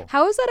hospital."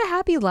 How is that a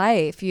happy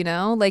life, you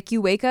know? Like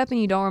you wake up and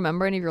you don't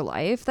remember any of your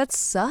life? That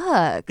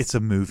sucks. It's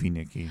a movie,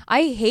 Nikki.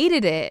 I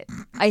hated it.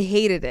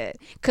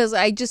 Cuz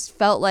I just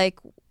felt like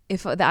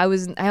if I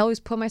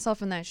always put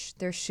myself in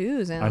their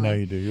shoes, and I know like,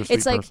 you do. You're a sweet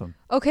it's like, person.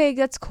 okay,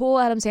 that's cool.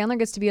 Adam Sandler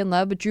gets to be in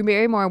love, but Drew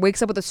Barrymore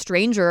wakes up with a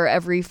stranger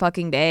every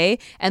fucking day,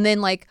 and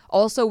then like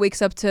also wakes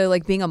up to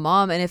like being a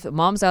mom. And if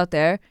mom's out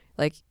there,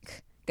 like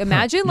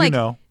Imagine like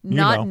You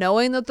not know.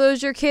 knowing that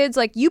those are your kids.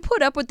 Like you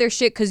put up with their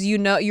shit because you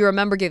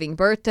remember giving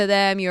birth to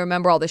them. You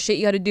remember all the shit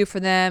you had to do for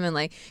them, and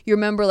like you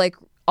remember like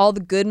all the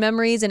good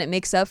memories, and it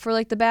makes up for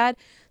like the bad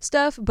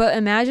stuff. But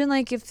imagine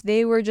like if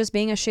they were just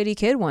being a shitty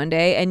kid one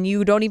day and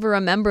you don't even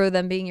remember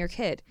them being your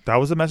kid. That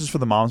was a message for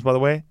the moms, by the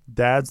way.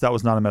 Dads, that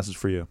was not a message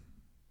for you.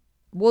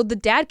 Well, the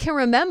dad can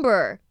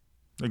remember.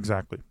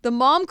 Exactly. The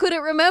mom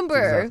couldn't remember.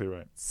 That's exactly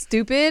right.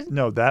 Stupid.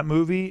 No, that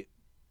movie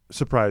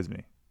surprised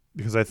me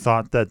because I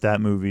thought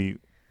that movie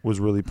was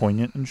really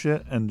poignant and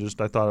shit, and just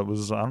I thought it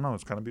was, I don't know,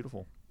 it's kind of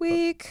beautiful.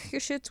 Weak. Your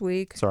shit's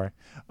weak. Sorry.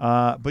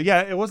 But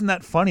yeah, it wasn't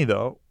that funny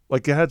though.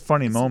 Like it had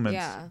funny moments,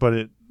 yeah. but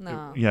I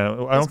No.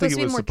 don't think supposed to it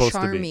be was more supposed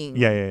charming. to be.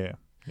 Yeah.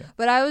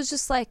 But I was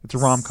just like, It's a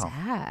rom-com.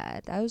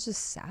 Sad. I was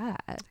just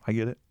sad. I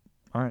get it.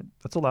 All right,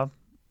 that's allowed.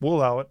 We'll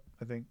allow it,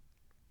 I think.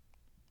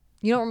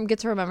 You don't get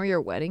to remember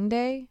your wedding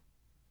day?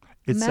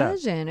 It's Imagine.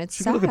 sad. It's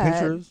You sad. can look at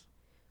pictures.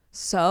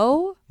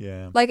 So?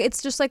 Yeah. Like,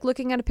 it's just like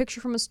looking at a picture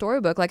from a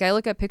storybook. Like, I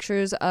look at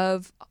pictures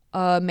of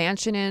a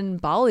mansion in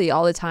Bali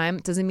all the time.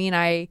 It doesn't mean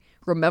I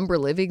remember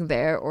living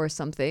there or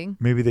something.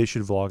 Maybe they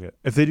should vlog it.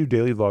 If they do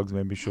daily vlogs,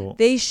 maybe she'll.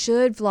 They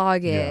should vlog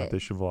it. Yeah, they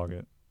should vlog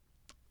it.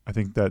 I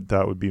think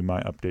that would be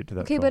my update to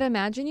that. Okay, film. but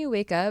imagine you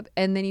wake up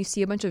and then you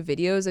see a bunch of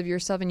videos of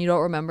yourself and you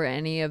don't remember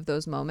any of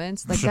those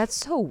moments. Like, that's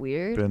so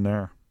weird. Been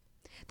there.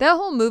 That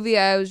whole movie,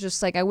 I was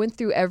just like, I went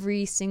through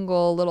every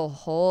single little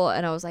hole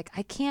and I was like,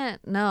 I can't,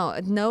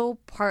 no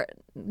part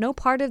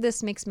of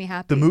this makes me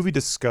happy. The movie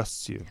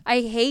disgusts you.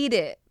 I hate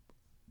it.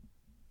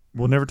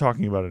 We're never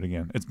talking about it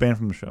again. It's banned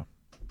from the show.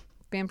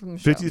 Banned from the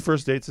show. 50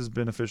 First Dates has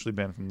been officially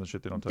banned from the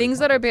shit they don't tell you. Things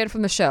that are banned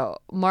from the show.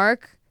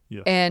 Mark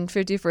Yeah. and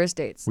 50 First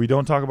Dates. We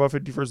don't talk about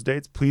 50 First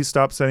Dates. Please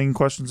stop sending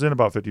questions in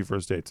about 50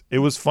 First Dates. It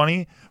was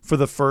funny for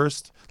the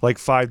first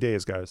 5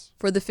 days, guys.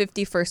 For the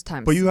 51st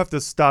time. But you have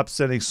to stop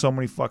sending so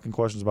many fucking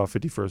questions about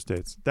 50 First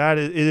Dates. That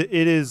is,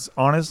 it is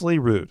honestly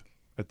rude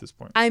at this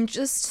point. I'm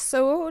just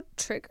so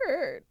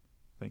triggered.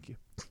 Thank you.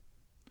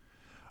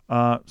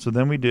 So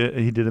then he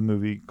did a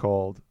movie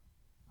called,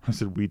 I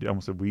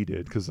almost said we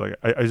did, because I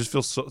just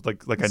feel so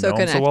like I So know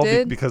him so well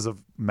connected? because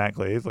of Matt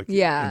Glaive,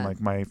 Yeah. in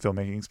my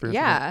filmmaking experience.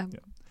 Yeah.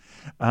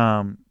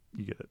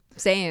 You get it.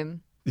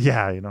 Same.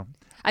 Yeah,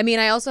 I mean,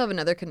 I also have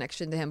another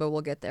connection to him, but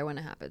we'll get there when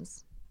it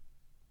happens.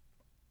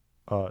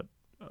 Go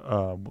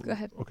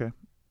ahead. Okay,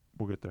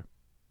 we'll get there.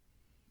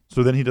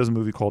 So then he does a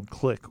movie called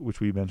Click, which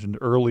we mentioned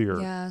earlier.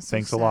 Yeah, so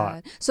Thanks sad. a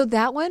lot. So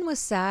that one was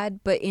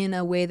sad, but in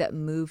a way that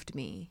moved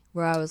me,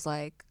 where I was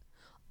like,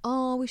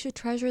 oh, we should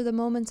treasure the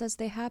moments as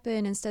they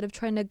happen instead of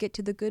trying to get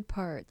to the good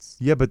parts.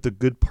 Yeah, but the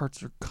good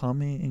parts are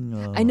coming.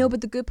 I know,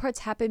 but the good parts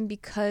happen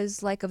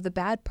because of the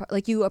bad part.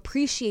 Like, you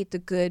appreciate the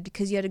good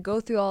because you had to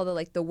go through all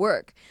the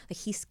work. Like,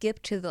 he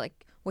skipped to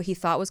what he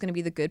thought was going to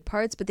be the good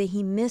parts, but then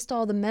he missed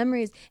all the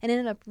memories and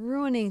ended up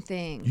ruining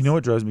things. You know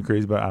what drives me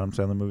crazy about Adam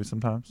Sandler movies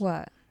sometimes?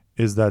 What?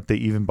 Is that they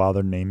even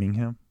bother naming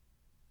him.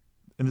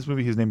 In this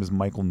movie, his name is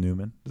Michael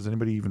Newman. Does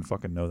anybody even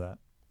fucking know that?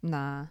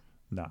 Nah.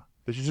 Nah.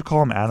 They should just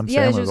call him Adam Sandler.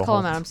 Yeah, they should just the call whole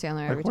him Adam time.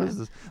 Sandler Like, every what time. is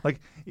this?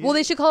 Well,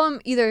 they should call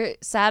him either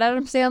Sad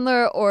Adam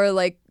Sandler or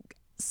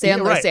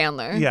Sandler right.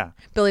 Sandler. Yeah.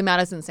 Billy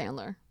Madison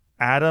Sandler.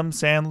 Adam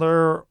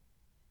Sandler.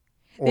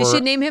 They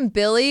should name him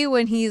Billy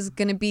when he's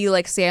gonna be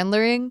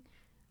Sandlering,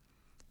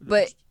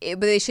 but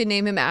they should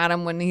name him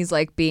Adam when he's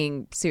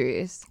being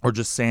serious. Or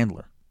just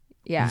Sandler.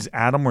 Yeah, He's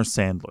Adam or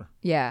Sandler.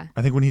 yeah,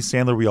 I think when he's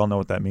Sandler, we all know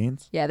what that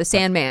means. yeah. The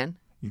Sandman.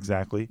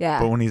 Exactly. Yeah.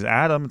 But when he's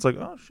Adam, it's like,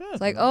 oh shit.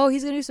 It's oh,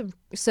 he's gonna do some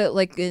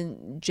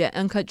in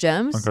Uncut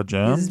Gems. Uncut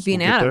Gems, He's being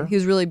we'll get Adam. there. He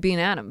was really being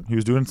Adam. He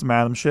was doing some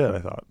Adam shit, I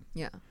thought.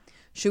 Yeah.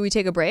 Should we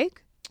take a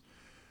break?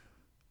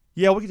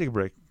 Yeah, we can take a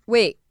break.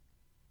 Wait,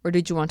 or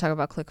did you want to talk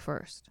about Click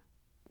first?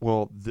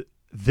 Well,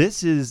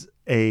 this is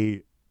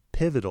a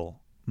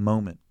pivotal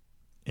moment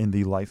in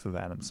the life of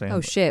Adam Sandler.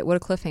 Oh shit! What a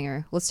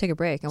cliffhanger. Let's take a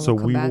break and So we'll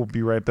come we back will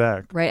be right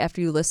back. right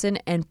after you listen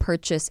and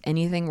purchase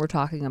anything we're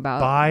talking about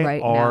Buy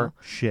right our now.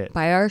 shit.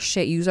 Buy our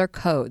shit. Use our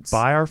codes.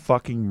 Buy our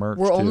fucking merch.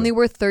 We're too. only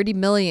worth 30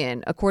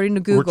 million according to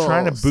Google. We're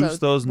trying to boost so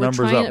those we're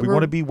numbers trying up. We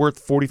want to be worth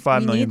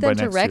 45 we million need by them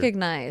to next year.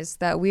 recognize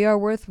that we are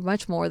worth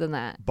much more than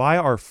that. Buy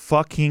our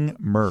fucking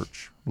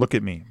merch. Look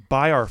at me.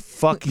 Buy our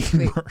fucking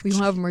Wait, merch. we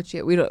don't have merch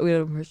yet. We don't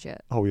have merch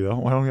yet. Oh, we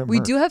don't? Why don't we have We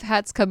merch? do have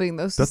hats coming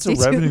though. So That's a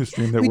stay tuned. revenue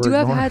stream that we we're do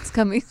have ignoring. hats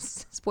coming.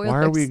 Spoilers. Why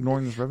are we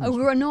ignoring this revenue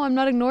stream? No, I'm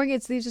not ignoring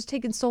it. They've just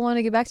taken so long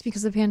to get back to me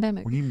because of the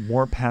pandemic. We need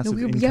more passive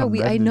income I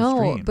revenue know,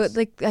 streams.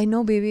 but I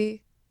know,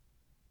 baby.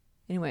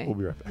 Anyway, We'll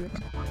be right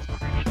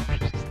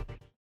back.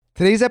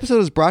 Today's episode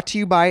is brought to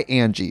you by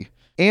Angie.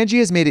 Angie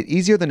has made it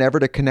easier than ever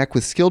to connect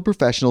with skilled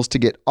professionals to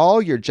get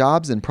all your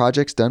jobs and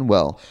projects done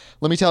well.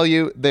 Let me tell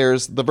you,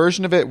 there's the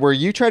version of it where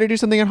you try to do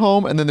something at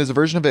home, and then there's a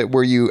version of it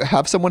where you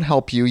have someone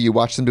help you, you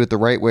watch them do it the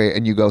right way,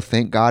 and you go,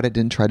 thank God I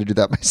didn't try to do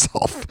that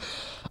myself.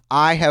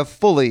 I have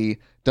fully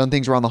done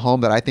things around the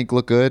home that I think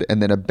look good, and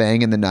then a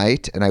bang in the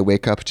night, and I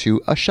wake up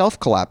to a shelf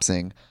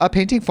collapsing, a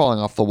painting falling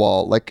off the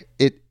wall.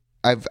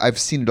 I've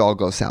seen it all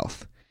go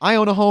south. I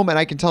own a home, and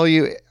I can tell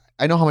you,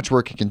 I know how much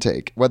work it can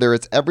take. Whether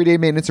it's everyday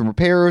maintenance and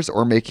repairs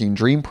or making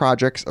dream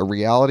projects a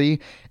reality,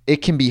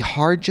 it can be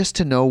hard just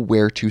to know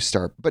where to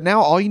start. But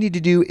now all you need to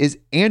do is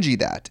Angie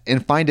that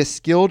and find a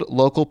skilled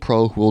local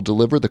pro who will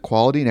deliver the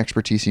quality and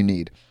expertise you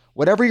need.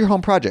 Whatever your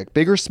home project,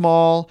 big or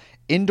small,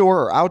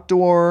 indoor or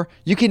outdoor,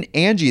 you can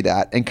Angie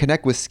that and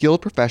connect with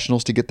skilled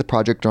professionals to get the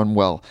project done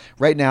well.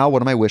 Right now,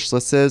 one of my wish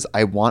lists is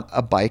I want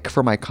a bike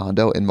for my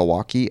condo in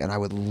Milwaukee, and I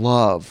would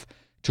love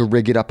to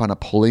rig it up on a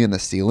pulley in the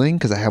ceiling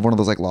because I have one of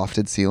those like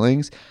lofted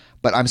ceilings,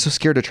 but I'm so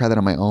scared to try that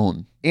on my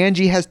own.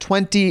 Angie has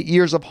 20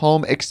 years of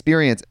home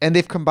experience, and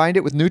they've combined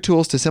it with new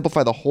tools to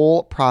simplify the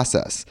whole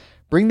process.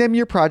 Bring them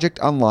your project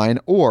online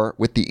or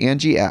with the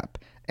Angie app.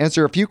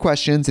 Answer a few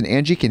questions and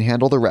Angie can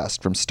handle the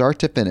rest from start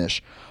to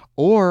finish,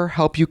 or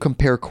help you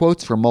compare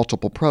quotes from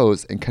multiple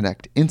pros and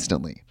connect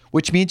instantly,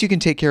 which means you can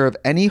take care of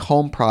any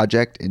home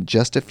project in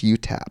just a few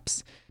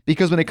taps.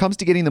 Because when it comes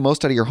to getting the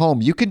most out of your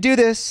home, you can do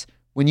this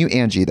when you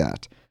Angie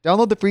that.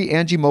 Download the free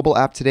Angie mobile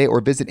app today or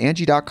visit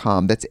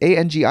Angie.com. That's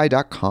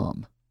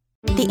ANGI.com.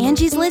 The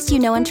Angie's List you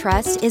know and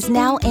trust is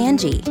now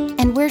Angie,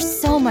 and we're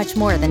so much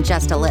more than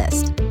just a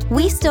list.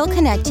 We still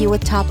connect you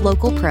with top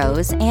local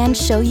pros and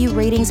show you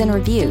ratings and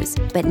reviews,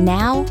 but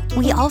now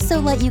we also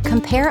let you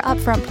compare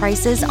upfront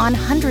prices on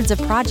hundreds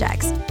of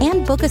projects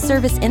and book a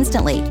service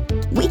instantly.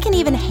 We can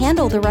even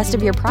handle the rest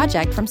of your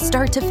project from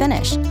start to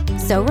finish.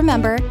 So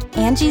remember,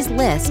 Angie's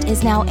List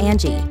is now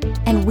Angie,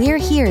 and we're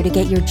here to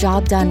get your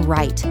job done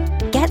right.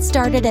 Get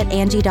started at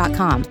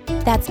Angie.com.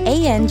 That's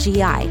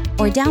ANGI,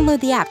 or download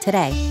the app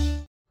today.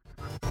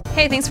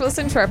 Hey, thanks for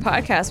listening to our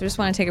podcast. We just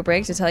want to take a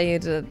break to tell you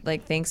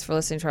thanks for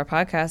listening to our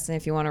podcast. And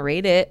if you want to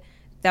rate it,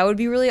 that would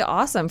be really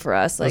awesome for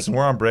us. Listen,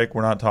 we're on break.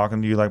 We're not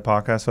talking to you like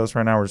podcast hosts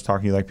right now. We're just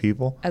talking to you like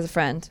people. As a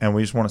friend. And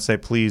we just want to say,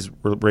 please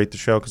rate the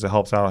show because it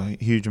helps out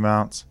huge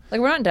amounts.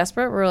 We're not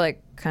desperate. We're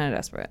kind of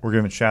desperate. We're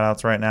giving shout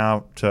outs right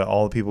now to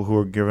all the people who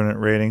are giving it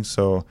ratings.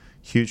 So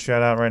huge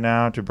shout out right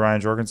now to Brian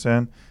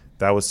Jorgensen.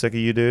 That was sick of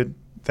you, dude.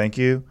 Thank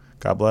you.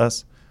 God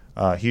bless.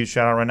 Huge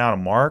shout out right now to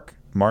Mark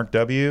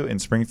W. in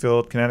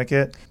Springfield,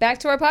 Connecticut. Back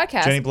to our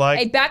podcast. Jenny Blyke.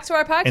 Hey, back to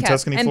our podcast. In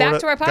Tuscany, and Florida.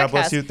 Back to our podcast. God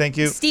bless you. Thank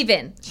you.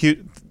 Steven.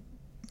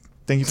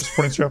 Thank you for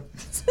supporting the show.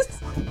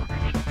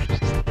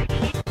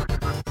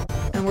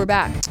 And we're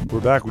back. We're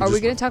back. Are we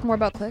going to talk more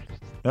about Click?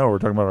 No, we're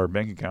talking about our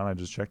bank account. I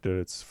just checked it.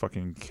 It's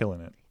fucking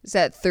killing it. Is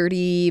that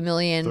 30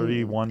 million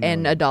 31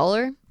 and million.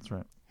 $1? That's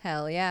right.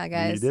 Hell yeah,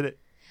 guys. You did it.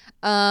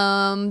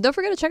 Don't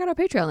forget to check out our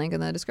Patreon link in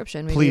the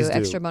description. We Please do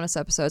extra bonus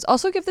episodes.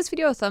 Also, give this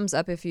video a thumbs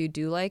up if you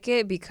do like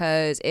it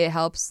because it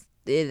helps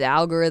the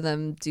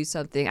algorithm do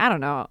something. I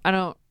don't know. I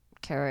don't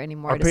care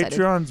anymore. Our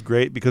Patreon's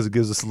great because it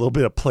gives us a little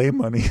bit of play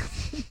money.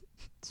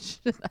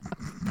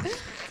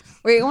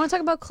 Wait, I want to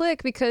talk about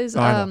Click because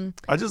I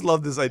just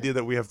love this idea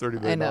that we have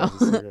 $30 million. I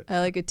know. I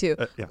like it too.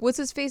 Yeah. What's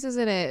his face is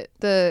in it?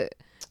 The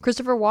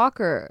Christopher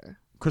Walker.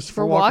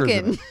 Christopher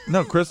Walken.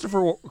 No,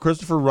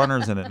 Christopher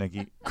Runner's in it,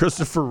 Nikki.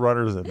 Christopher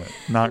Runner's in it,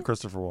 not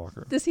Christopher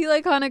Walker. Does he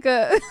like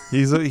Hanukkah?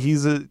 He's a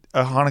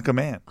Hanukkah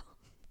man.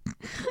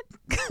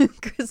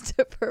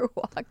 Christopher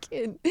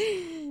Walken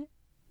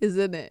is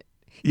in it.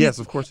 Yes,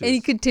 of course he is. And he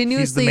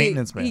continuously He's the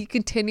maintenance man. He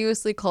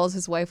continuously calls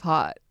his wife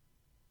hot.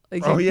 He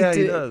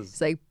does.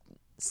 It's like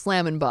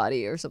slamming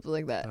body or something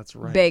like that. That's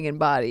right. Banging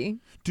body.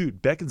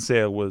 Dude,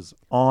 Beckinsale was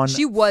on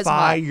She was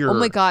fire. hot. Oh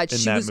my god, in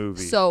she that was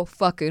movie. so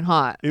fucking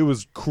hot. It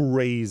was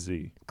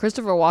crazy.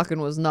 Christopher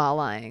Walken was not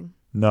lying.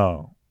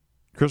 No,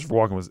 Christopher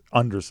Walken was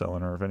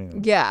underselling her, if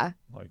anything. Yeah.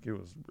 It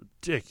was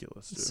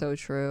ridiculous, dude. So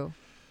true.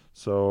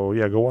 So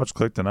yeah, go watch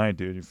Click tonight,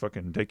 dude. You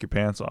fucking take your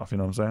pants off. You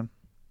know what I'm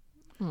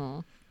saying?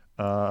 Oh.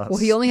 Well,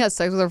 he only has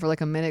sex with her for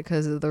a minute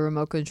because of the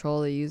remote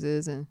control he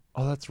uses, and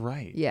oh, that's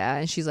right. yeah,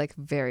 and she's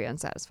very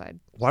unsatisfied.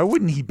 Why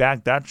wouldn't he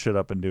back that shit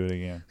up and do it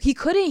again? He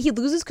couldn't. He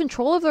loses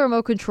control of the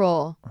remote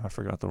control. I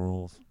forgot the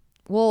rules.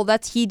 Well,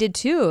 he did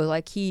too.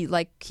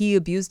 He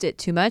abused it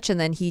too much, and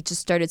then he just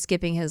started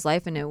skipping his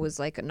life, and it was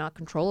not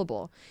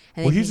controllable.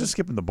 And Well, he's just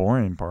skipping the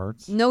boring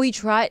parts. No, he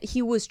tried.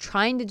 He was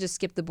trying to just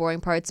skip the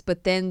boring parts,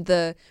 but then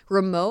the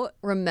remote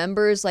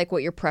remembers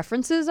what your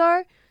preferences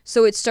are,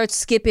 so it starts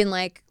skipping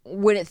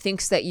when it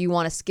thinks that you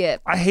want to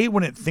skip. I hate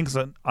when it thinks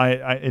that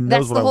it knows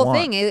That's what the I whole want.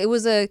 thing. It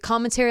was a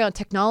commentary on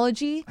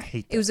technology. I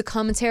hate that. It was a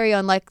commentary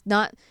on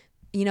not,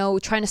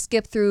 trying to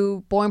skip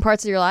through boring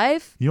parts of your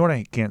life. You know what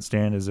I can't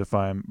stand is if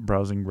I'm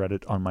browsing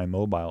Reddit on my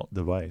mobile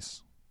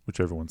device, which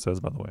everyone says,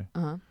 by the way.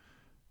 Uh-huh.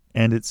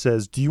 And it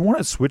says, do you want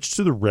to switch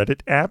to the Reddit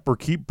app or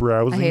keep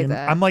browsing? I hate And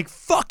that. I'm like,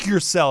 fuck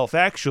yourself,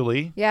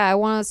 actually. Yeah, I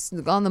want us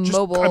on the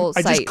mobile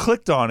I site. just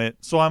clicked on it,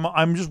 so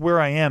I'm just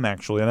where I am,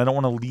 actually, and I don't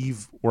want to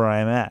leave where I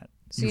am at.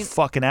 So you you-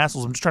 fucking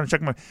assholes. I'm just trying to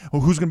check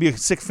who's going to be a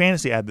sick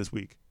fantasy ad this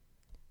week.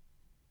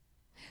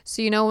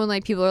 So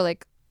when people are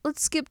like,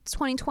 let's skip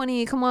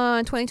 2020, come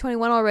on,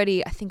 2021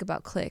 already. I think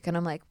about Click, and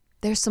I'm like,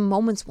 there's some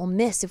moments we'll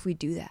miss if we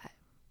do that.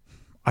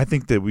 I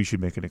think that we should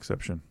make an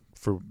exception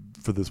for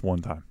this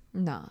one time.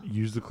 No.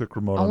 Use the Click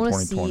remote I on want to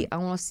 2020. see. I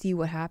want to see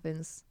what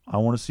happens. I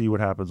want to see what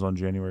happens on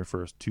January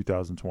 1st,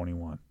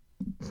 2021.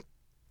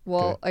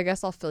 Well, Okay. I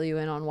guess I'll fill you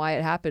in on why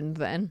it happened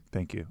then.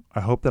 Thank you.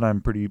 I hope that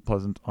I'm pretty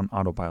pleasant on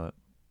autopilot,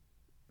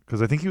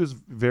 because I think he was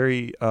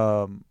very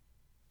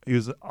he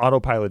was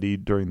autopilot-y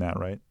during that,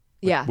 right?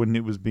 Yeah. When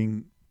it was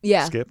being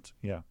Yeah. skipped.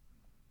 Yeah.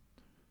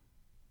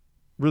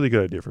 Really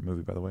good idea for a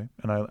movie, by the way.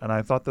 And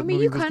I thought that I mean,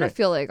 movie you was kind great. of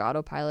feel like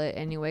autopilot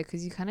anyway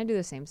because you kind of do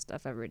the same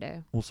stuff every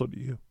day. Well, so do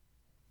you.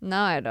 No,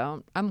 I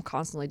don't. I'm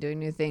constantly doing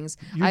new things.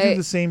 You do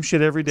the same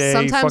shit every day.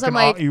 Sometimes I'm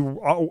like, you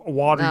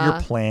water your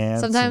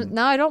plants. Sometimes and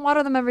no, I don't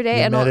water them every day.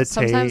 you And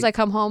sometimes meditate. I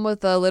come home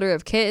with a litter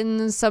of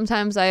kittens.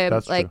 Sometimes I am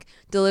That's like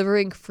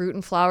delivering fruit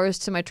and flowers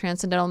to my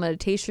transcendental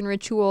meditation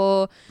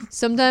ritual.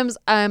 Sometimes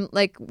I'm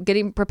like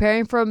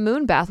preparing for a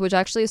moon bath, which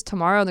actually is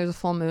tomorrow. There's a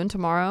full moon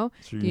tomorrow.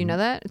 So Do you know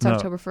that? It's no,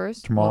 October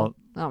 1st. tomorrow- Well,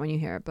 not when you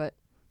hear it, but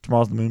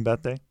Tomorrow's the moon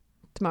bath day.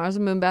 tomorrow's a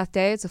moon bath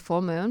day. It's a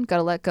full moon. Got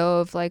to let go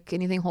of like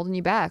anything holding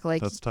you back,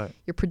 like That's tight.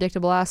 your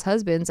predictable ass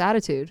husband's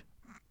attitude.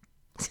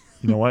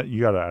 You know what?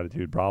 You got an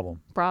attitude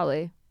problem.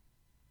 Probably.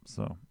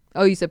 So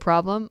Oh, you said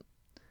problem?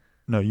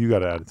 no, you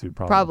got an attitude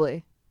problem.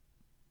 Probably.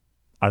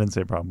 I didn't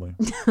say probably.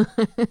 All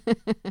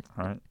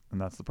right,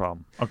 and that's the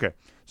problem. Okay,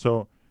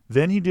 so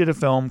then he did a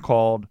film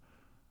called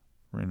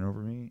Rain Over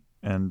Me,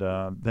 and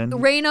then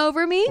Rain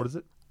Over Me? What is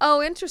it? Oh,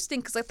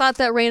 interesting, because I thought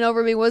that Rain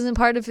Over Me wasn't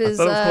part of his...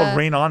 I thought it was called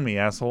Rain on Me,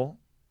 asshole.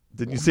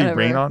 Didn't you say Whatever.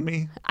 Rain on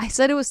Me? I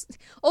said it was...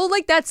 Oh,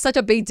 like, that's such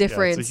a big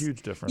difference. Yeah, it's a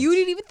huge difference. You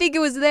didn't even think it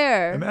was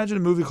there. Imagine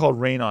a movie called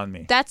Rain on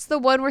Me. That's the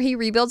one where he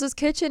rebuilds his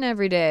kitchen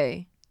every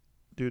day.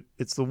 Dude,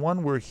 it's the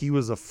one where he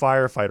was a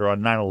firefighter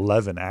on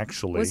 9/11,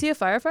 actually. Was he a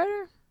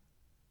firefighter?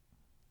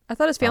 I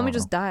thought his family don't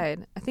just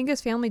died. I think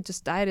his family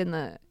just died in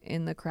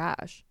the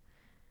crash.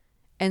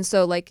 And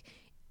so, like,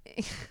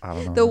 I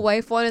don't know. the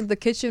wife wanted the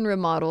kitchen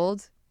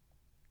remodeled.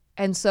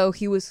 And so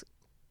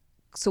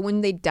so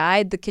when they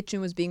died, the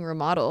kitchen was being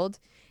remodeled.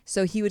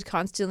 So he would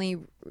constantly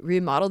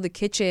remodel the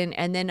kitchen.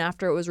 And then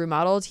after it was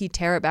remodeled, he'd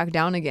tear it back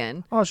down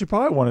again. Oh, she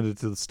probably wanted it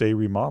to stay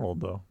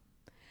remodeled, though.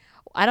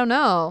 I don't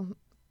know.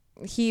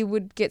 He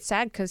would get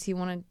sad because he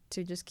wanted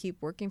to just keep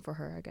working for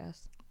her, I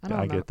guess. I don't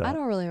I remember. get that. I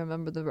don't really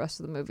remember the rest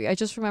of the movie. I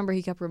just remember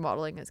he kept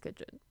remodeling his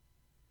kitchen.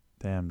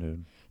 Damn,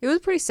 dude. It was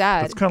pretty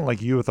sad. That's kind of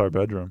like you with our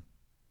bedroom.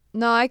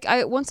 No,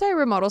 I once I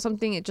remodel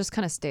something, it just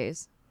kind of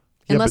stays.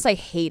 Yeah, Unless but- I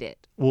hate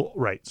it. Well,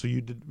 right. So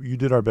you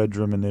did our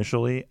bedroom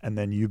initially, and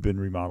then you've been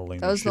remodeling.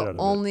 That was shit the out of it.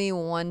 only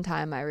one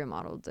time I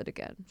remodeled it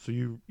again. So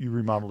you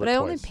remodeled But it I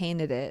twice. only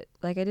painted it.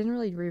 Like, I didn't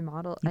really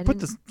remodel. You I put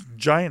didn't... this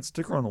giant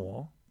sticker on the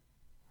wall.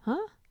 Huh?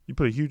 You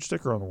put a huge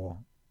sticker on the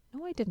wall.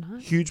 No, I did not.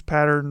 Huge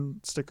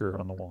pattern sticker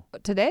on the wall.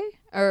 Today?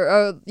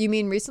 Or you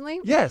mean recently?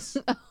 Yes.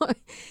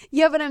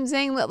 Yeah, but I'm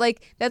saying that,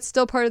 like, that's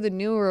still part of the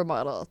new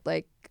remodel.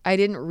 Like, I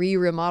didn't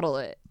remodel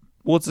it.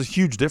 Well, it's a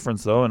huge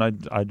difference, though,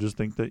 and I just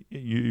think that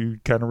you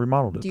kind of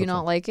remodeled it. Do you that's not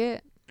all. like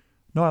it?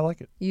 No, I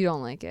like it. You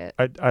don't like it.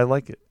 I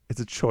like it.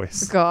 It's a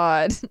choice.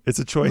 God. It's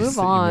a choice. Move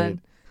that you on.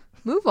 made.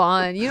 Move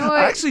on. You know what?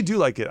 I actually do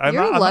like it. I'm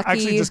You're not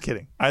actually lucky. just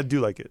kidding. I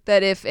do like it.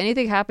 That if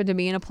anything happened to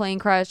me in a plane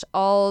crash,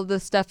 all the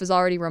stuff is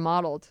already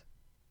remodeled.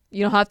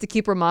 You don't have to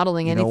keep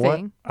remodeling You know what?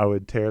 anything. I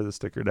would tear the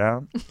sticker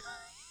down,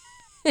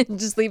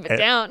 Just leave it and-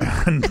 down.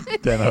 and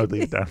then I would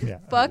leave it down. Yeah. I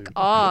would leave Fuck it.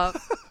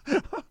 off.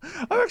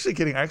 I'm actually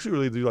kidding. I actually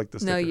really do like the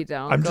sticker. No, you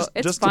don't. I'm Go- just,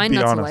 it's just fine to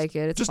be not honest. to like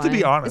it. It's just fine. to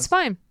be honest. It's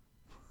fine.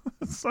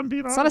 I'm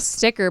being It's honest. not a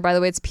sticker, by the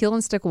way. It's peel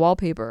and stick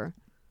wallpaper.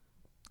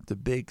 It's a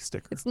big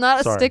sticker. It's not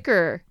a Sorry.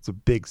 sticker. It's a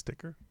big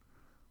sticker.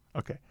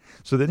 Okay.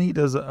 So then he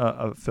does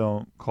a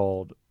film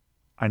called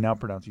I Now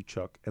Pronounce You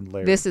Chuck and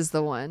Larry. This is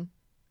the one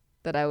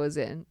that I was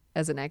in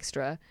as an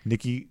extra.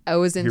 Nikki. I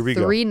was in Here we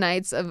go. 3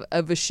 nights of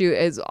a shoot.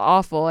 It's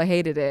awful. I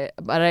hated it.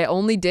 But I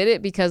only did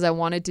it because I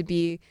wanted to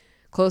be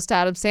close to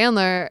Adam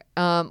Sandler.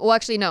 Well,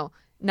 actually, no.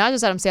 Not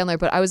just Adam Sandler,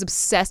 but I was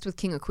obsessed with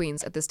King of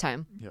Queens at this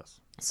time. Yes.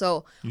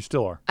 So You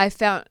still are. I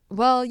found,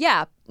 well,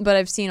 yeah, but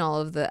I've seen all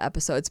of the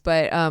episodes.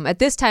 But at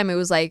this time, it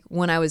was like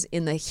when I was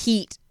in the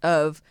heat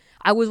of,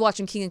 I was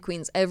watching King of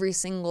Queens every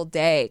single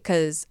day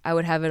because I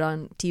would have it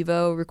on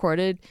TiVo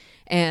recorded.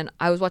 And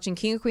I was watching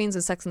King of Queens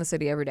and Sex and the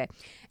City every day.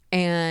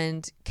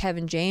 And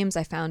Kevin James,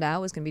 I found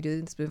out, was going to be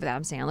doing this movie with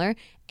Adam Sandler.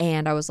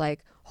 And I was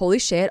like, holy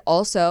shit.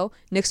 Also,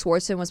 Nick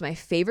Swartzen was my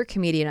favorite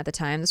comedian at the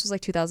time. This was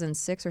like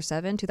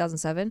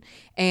 2007.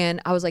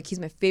 And I was like, he's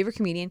my favorite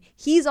comedian.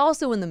 He's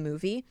also in the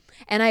movie.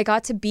 And I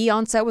got to be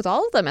on set with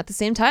all of them at the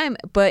same time.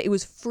 But it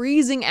was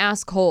freezing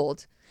ass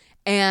cold.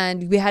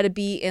 And we had to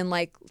be in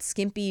like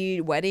skimpy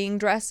wedding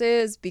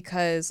dresses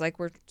because like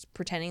we're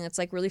pretending it's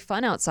like really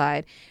fun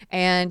outside.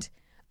 And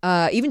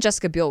even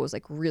Jessica Biel was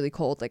like really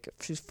cold, like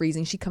she was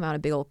freezing. She'd come out in a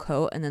big old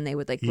coat, and then they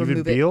would like Even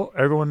remove Beale?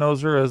 Everyone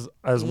knows her as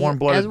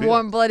warm-blooded as Beale.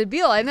 warm-blooded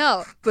Beale. I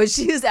know, but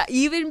she was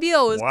even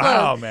Beale was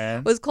Wow, cold.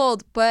 man. Was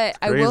cold. But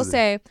I will crazy.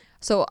 say,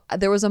 so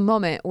there was a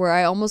moment where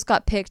I almost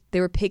got picked. They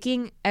were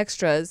picking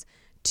extras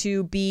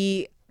to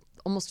be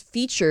almost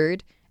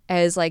featured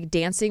as like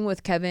dancing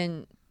with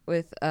Kevin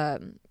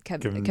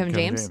James.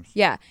 James.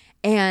 Yeah.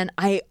 and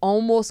I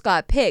almost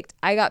got picked.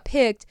 I got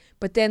picked,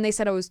 but then they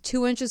said I was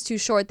 2 inches too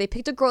short. They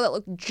picked a girl that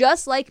looked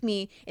just like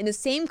me in the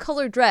same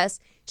color dress.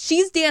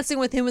 She's dancing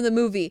with him in the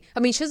movie. I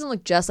mean, she doesn't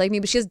look just like me,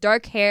 but she has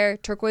dark hair,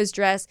 turquoise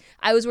dress.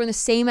 I was wearing the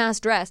same ass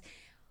dress.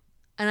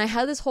 And I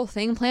had this whole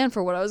thing planned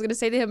for what I was going to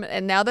say to him.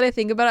 And now that I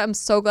think about it, I'm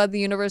so glad the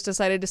universe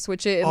decided to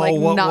switch it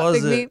and what not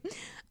was pick me.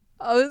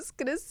 I was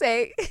going to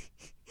say,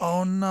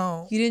 Oh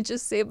no. you didn't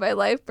just save my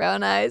life,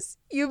 Brown Eyes.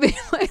 You made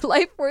my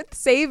life worth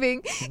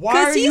saving.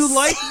 Why are you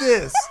like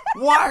this?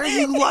 Why are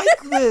you like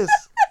this?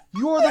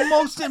 You're the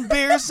most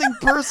embarrassing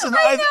person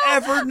I've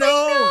ever known.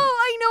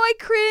 I know. I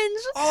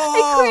cringe.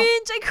 Oh,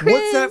 I cringe.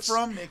 What's that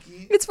from,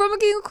 Nikki? It's from a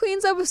King of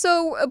Queens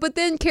episode, but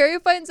then Carrie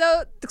finds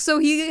out, so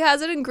he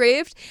has it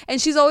engraved,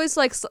 and she's always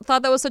like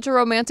thought that was such a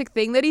romantic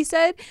thing that he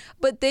said,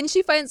 but then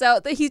she finds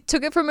out that he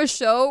took it from a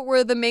show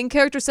where the main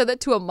character said that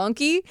to a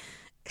monkey.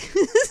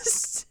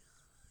 So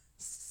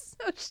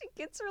she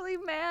gets really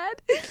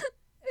mad,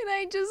 and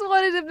I just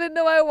wanted him to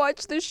know I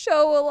watched the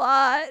show a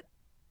lot.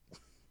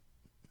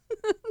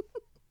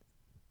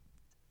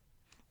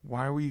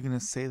 Why were you going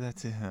to say that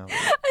to him? I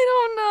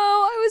don't know.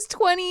 I was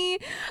 20,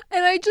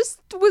 and I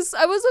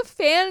was a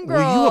fangirl.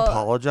 Will you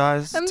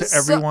apologize to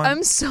everyone?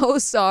 I'm so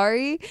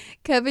sorry,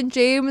 Kevin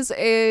James,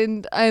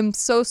 and I'm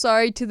so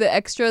sorry to the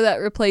extra that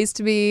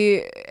replaced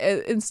me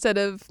instead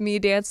of me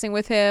dancing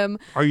with him.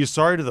 Are you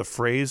sorry to the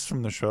phrase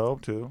from the show,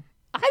 too?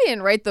 I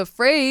didn't write the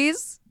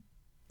phrase.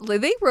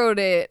 They wrote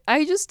it.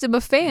 I just am a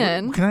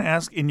fan. Can I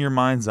ask, in your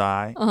mind's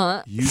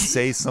eye, you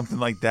say something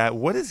like that,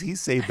 what does he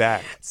say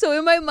back? So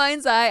in my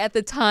mind's eye at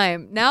the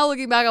time, now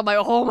looking back, I'm like,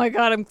 oh my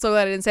God, I'm so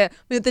glad I didn't say it.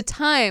 But at the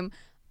time,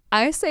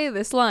 I say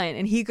this line,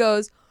 and he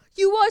goes,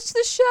 you watched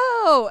the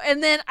show.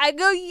 And then I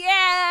go,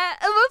 yeah,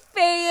 I'm a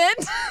fan.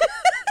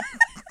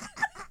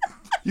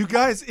 You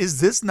guys, is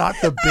this not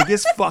the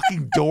biggest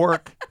fucking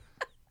dork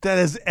that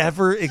has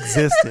ever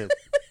existed?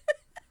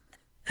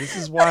 This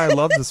is why I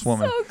love this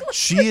woman. So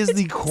She is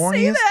the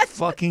corniest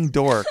fucking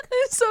dork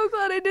I'm so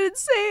glad I didn't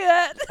say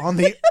that. on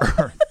the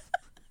earth.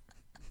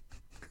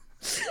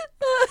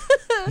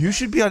 You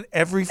should be on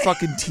every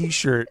fucking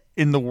t-shirt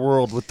in the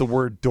world with the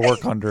word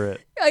dork under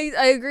it.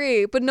 I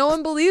agree, but no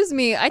one believes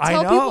me. I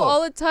tell know. people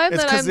all the time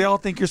It's that because I'm. they all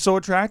think you're so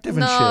attractive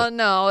and shit.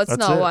 No, it's That's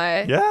not it.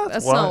 why. Yeah,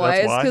 that's why- not why. that's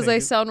It's why I because I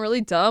think it- sound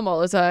really dumb all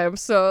the time.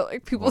 So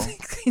like people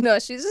think,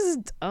 she's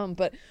just dumb.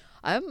 But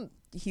I'm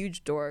a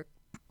huge dork.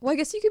 Well, I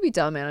guess you could be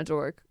dumb and a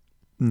dork.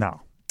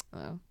 No,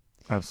 Oh.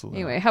 absolutely.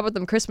 Anyway, how about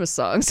them Christmas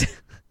songs?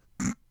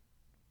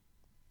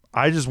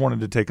 I just wanted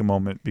to take a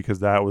moment because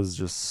that was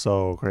just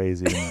so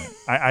crazy.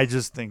 I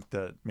just think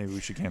that maybe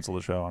we should cancel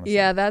the show, honestly.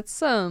 Yeah,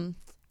 that's I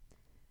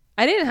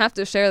didn't have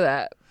to share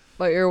that,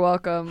 but you're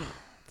welcome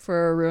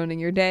for ruining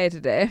your day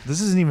today. This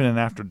isn't even an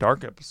After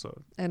Dark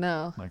episode. I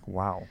know. Like,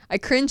 wow. I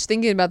cringe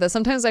thinking about that.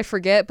 Sometimes I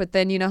forget, but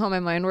then you know how my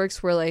mind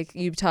works where like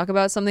you talk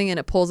about something and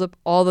it pulls up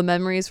all the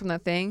memories from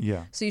that thing.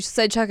 Yeah. So you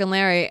said Chuck and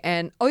Larry,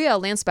 and oh yeah,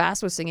 Lance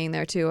Bass was singing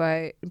there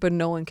too. But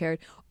no one cared.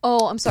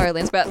 Oh, I'm sorry,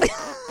 Lance Bass.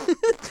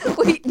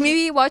 Wait, maybe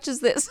he watches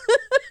this.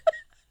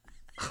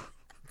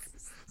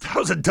 That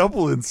was a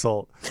double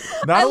insult.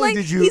 Not only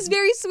did you... He's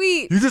very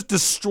sweet. You just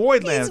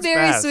destroyed Lance He's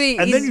very Bass. sweet.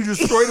 And then you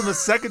destroyed him a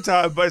second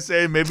time by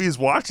saying maybe he's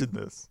watching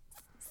this.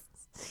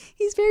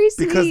 He's very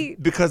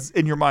sweet. Because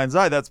in your mind's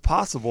eye, that's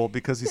possible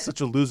because he's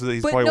such a loser that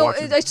he's But probably no,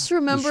 watching I just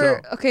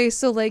remember. the show. Okay,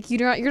 so like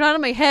you're not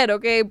in my head,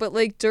 okay? But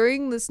like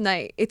during this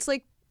night, it's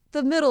like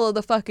the middle of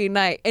the fucking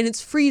night, and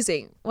it's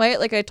freezing, right?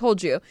 Like I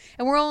told you,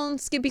 and we're all in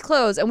skimpy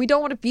clothes, and we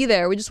don't want to be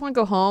there. We just want to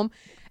go home,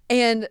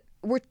 and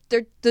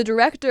the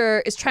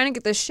director is trying to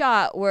get this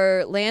shot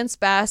where Lance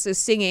Bass is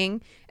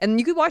singing, and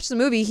you could watch the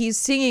movie. He's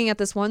singing at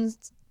this one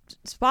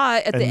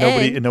spot at the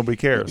end. And nobody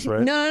cares,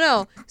 right?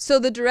 No. So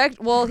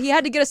he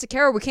had to get us to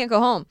Carol. We can't go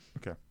home.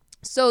 Okay.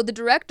 So the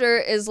director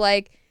is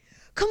like,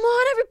 come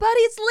on, everybody,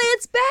 it's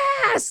Lance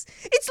Bass.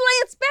 It's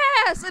Lance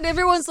Bass. And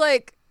everyone's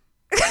like,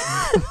 he's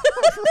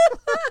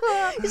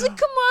like,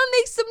 come on,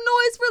 make some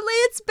noise for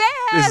Lance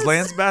Bass. Is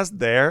Lance Bass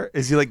there?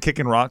 Is he like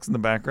kicking rocks in the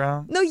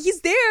background? No,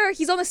 he's there.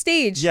 He's on the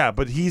stage. Yeah,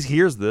 but he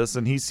hears this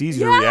and he sees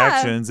your Yeah.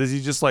 reactions. Is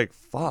he just like,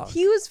 fuck?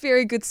 He was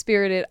very good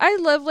spirited. I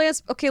love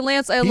Lance. Okay,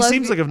 Lance, I love you. He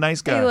seems like a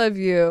nice guy. I love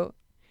you.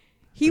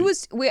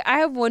 I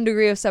have 1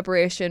 degree of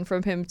separation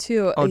from him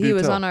too. Oh, he do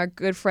was tell. on our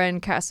good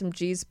friend Kasim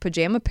G's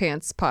Pajama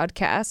Pants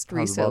podcast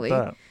recently.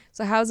 About that?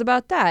 So how's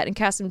about that? And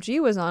Kasim G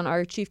was on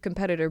our Chief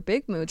Competitor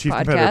Big Moods Chief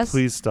podcast. Competitor,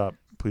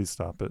 please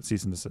stop it.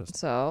 Cease and desist.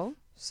 So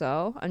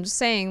I'm just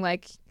saying,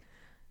 like,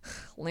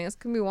 Lance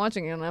can be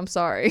watching it, and I'm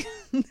sorry.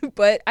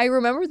 But I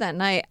remember that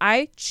night,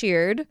 I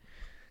cheered,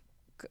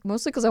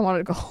 mostly because I wanted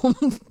to go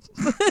home.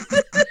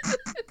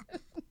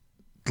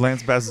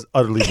 Lance Bass is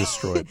utterly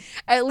destroyed.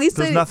 At least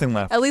There's nothing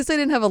left. At least I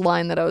didn't have a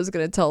line that I was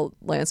going to tell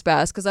Lance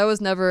Bass, because I was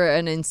never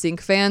an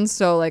NSYNC fan,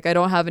 so like I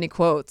don't have any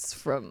quotes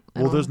from.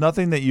 Well, there's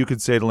nothing that you could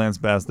say to Lance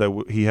Bass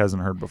that he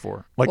hasn't heard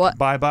before. Like, What?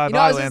 bye, I was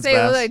Lance gonna say,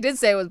 Bass. what I did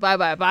say was bye.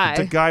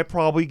 The guy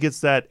probably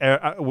gets that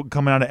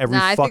coming out of every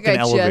I fucking think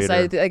elevator.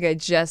 I think I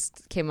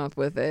just came up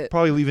with it.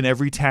 Probably leaving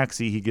every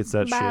taxi, he gets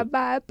that shit.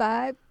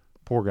 Bye.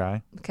 Poor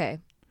guy. Okay.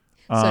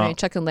 anyway,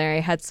 Chuck and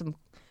Larry had some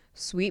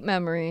sweet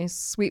memories,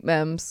 sweet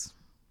memes.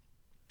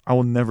 I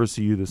will never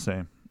see you the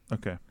same.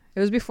 Okay. It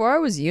was before I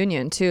was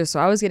union too, so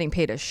I was getting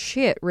paid a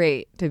shit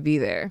rate to be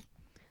there.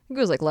 I think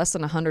it was like less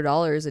than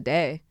 $100 a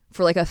day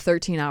for like a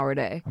 13-hour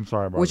day. I'm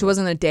sorry about Which that.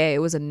 wasn't a day, it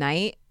was a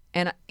night.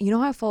 And you know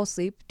how I fall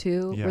asleep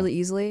too Yeah. really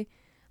easily?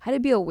 I had to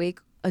be awake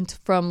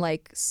from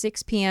like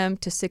 6 p.m.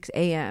 to 6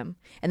 a.m.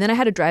 And then I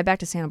had to drive back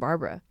to Santa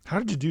Barbara. How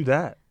did you do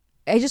that?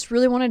 I just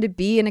really wanted to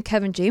be in a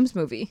Kevin James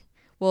movie.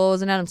 Well, it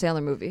was an Adam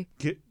Sandler movie.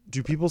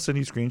 Do people send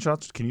you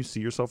screenshots? Can you see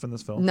yourself in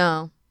this film?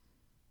 No.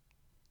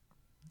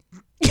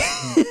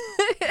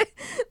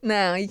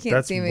 No, you can't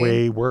That's see me.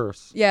 way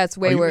worse. Yeah, it's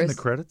way Are you worse. in the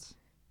credits?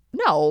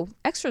 No,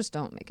 extras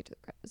don't make it to the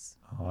credits.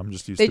 Oh, I'm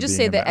just used They to just being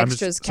say in the I'm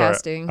just- extras sorry,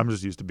 casting. I'm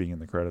just used to being in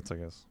the credits, I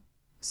guess.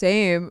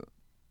 Same.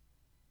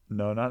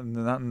 No, not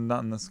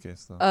in this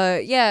case though.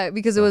 Yeah,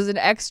 because it was an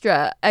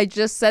extra. I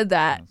just said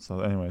that.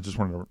 So anyway, I just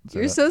wanted to say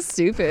You're that. so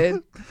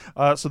stupid.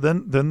 So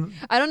then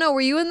I don't know.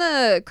 Were you in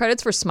the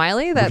credits for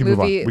Smiley? That we can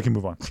movie. Move on. We can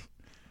move on.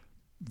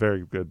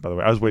 Very good, by the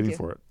way. I was waiting you.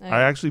 for it. All I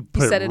right. actually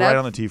put set it it right up?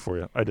 on the tee for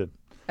you. I did.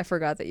 I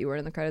forgot that you were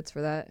in the credits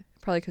for that.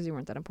 Probably because you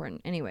weren't that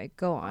important. Anyway,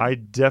 go on. I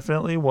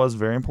definitely was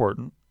very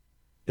important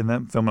in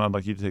that film, and I'd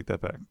like you to take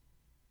that back.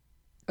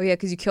 Oh yeah,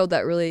 because you killed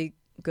that really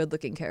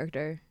good-looking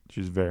character. She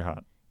was very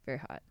hot. Very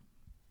hot.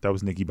 That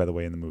was Nikki, by the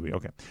way, in the movie.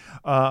 Okay.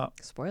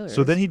 Spoilers.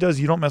 So then he does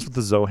You Don't Mess with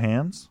the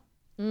Zohans.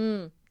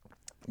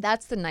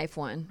 That's the knife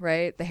one,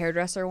 right? The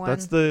hairdresser one.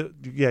 That's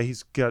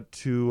he's got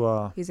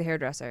two, He's a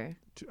hairdresser.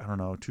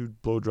 two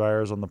blow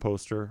dryers on the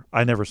poster.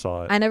 I never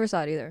saw it. I never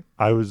saw it either.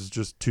 I was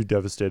just too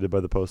devastated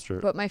by the poster.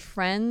 But my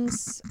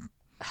friend's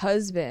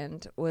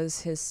husband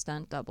was his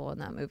stunt double in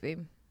that movie.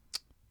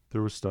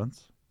 There were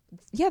stunts?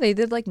 Yeah, they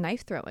did like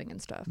knife throwing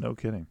and stuff. No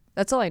kidding.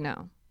 That's all I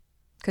know.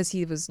 Because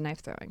he was knife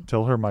throwing.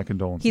 Tell her my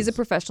condolences. He's a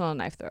professional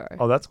knife thrower.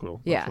 Oh, that's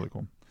cool. Yeah. That's really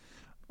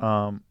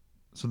cool.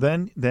 So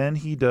then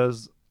he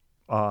does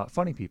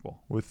Funny People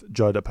with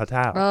Judd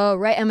Apatow. Oh,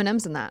 right.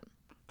 Eminem's in that.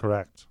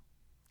 Correct.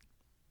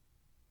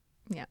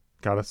 Yeah.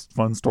 Got a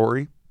fun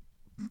story?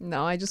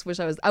 No, I just wish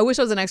I was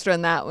an extra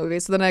in that movie.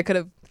 So then I could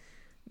have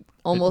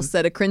almost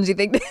said a cringy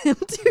thing to him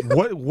too.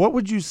 What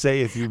would you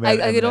say if you met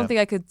I don't Eminem? think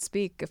I could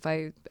speak if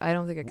I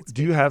don't think I could speak.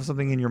 Do you have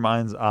something in your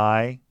mind's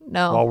eye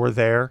No. while we're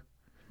there?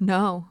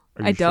 No,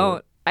 Are you I sure?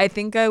 don't. I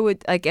think I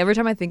would, like, every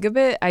time I think of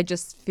it, I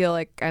just feel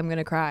like I'm going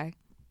to cry.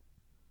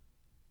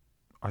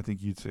 I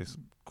think you'd say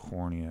some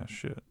corny ass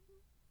shit.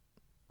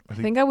 I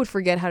think I would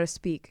forget how to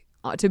speak.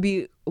 To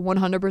be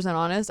 100%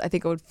 honest, I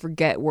think I would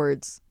forget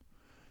words.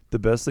 The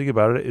best thing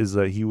about it is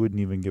that he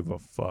wouldn't even give a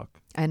fuck.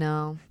 I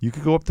know. You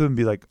could go up to him and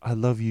be like, I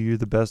love you. You're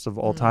the best of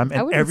all time. I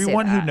And wouldn't say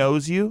everyone who that.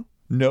 knows you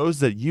knows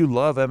that you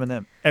love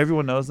Eminem.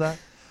 Everyone knows that.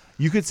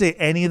 You could say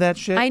any of that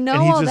shit. I know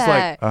and he's all just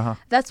that. like, uh-huh.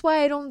 That's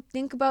why I don't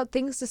think about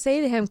things to say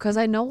to him, because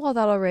I know all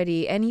that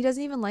already, and he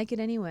doesn't even like it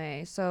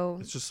anyway. So,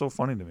 It's just so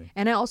funny to me.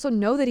 and I also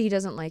know that he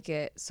doesn't like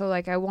it. So,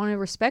 like, I want to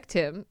respect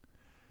him.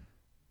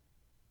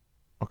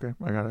 Okay,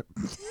 I got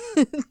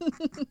it.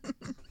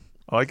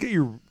 I like that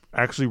you're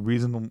actually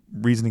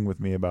reasoning with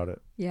me about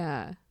it.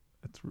 Yeah.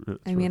 It's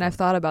I mean, I've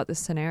thought about this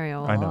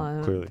scenario a I know,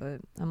 lot, clearly.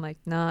 but I'm like,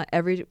 nah.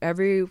 Every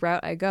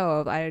route I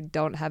go, I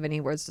don't have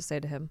any words to say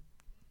to him.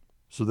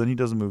 So then he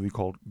does a movie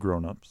called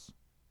Grown Ups.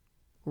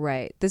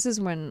 Right. This is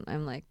when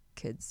I'm like,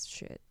 kids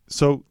shit.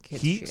 So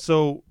Kids shit.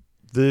 so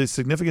the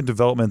significant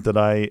development that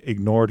I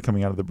ignored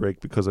coming out of the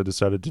break because I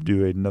decided to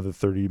do another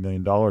 $30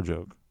 million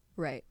joke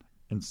Right.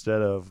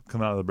 instead of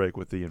coming out of the break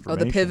with the Oh,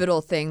 information. the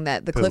pivotal thing,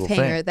 the Pivotal cliffhanger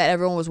thing. that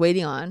everyone was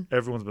waiting on.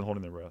 Everyone's been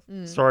holding their breath.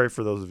 Sorry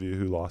for those of you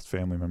who lost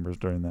family members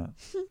during that.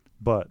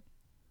 But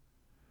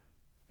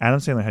Adam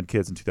Sandler had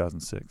kids in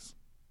 2006.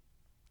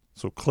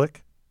 So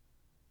click,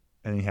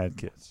 and he had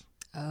kids.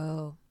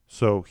 Oh.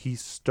 So he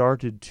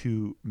started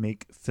to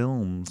make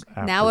films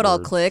afterwards. Now it all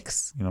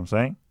clicks. You know what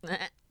I'm saying?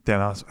 Damn,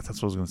 that's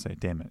what I was going to say.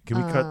 Damn it. Can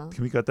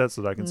we cut that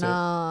so that I can say it?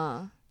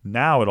 Nah.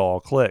 Now it all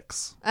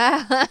clicks.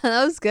 That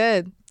was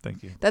good.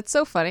 Thank you. That's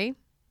so funny.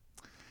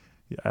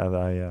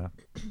 Yeah,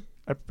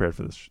 I prepared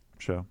for this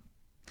show.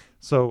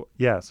 So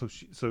yeah, so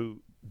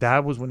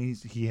that was when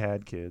he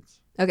had kids,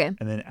 Okay.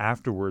 and then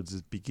afterwards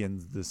it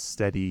begins this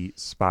steady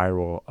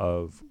spiral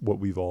of what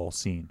we've all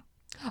seen.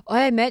 Oh,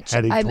 I met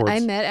Heading I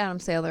towards- met Adam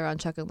Sandler on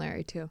Chuck and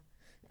Larry too.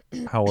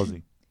 How was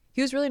he?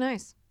 He was really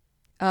nice.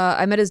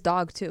 I met his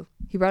dog too.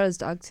 He brought his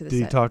dog to the Did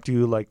he set. talk to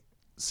you like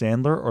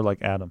Sandler or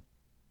like Adam?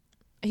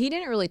 He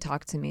didn't really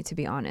talk to me, to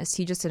be honest.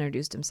 He just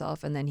introduced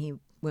himself, and then he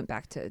went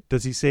back to.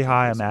 Does he say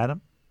hi? I'm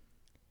Adam.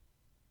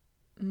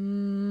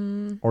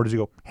 Or does he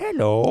go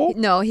hello?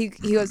 No, he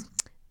goes,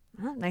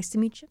 oh, nice to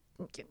meet you.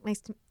 Nice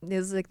to. It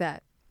was like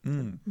that.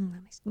 Mm.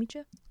 Nice to meet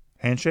you.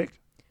 Handshake?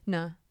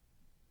 No,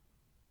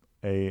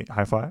 A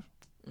high five?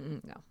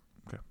 no.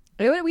 Okay.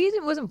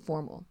 It wasn't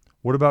formal.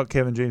 What about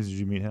Kevin James? Did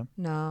you meet him?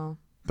 No,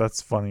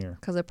 That's funnier.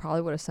 because I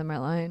probably would have said my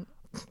line.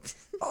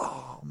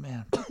 Oh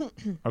man.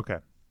 Okay.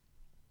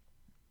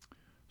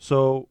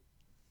 So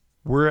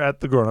we're at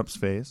the grown-ups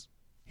phase.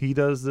 He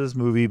does this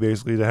movie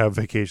basically to have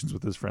vacations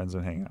with his friends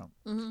and hang out.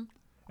 Mm-hmm.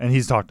 And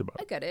he's talked about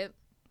I it. get it.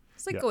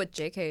 It's like Yeah. what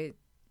JK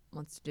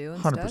wants to do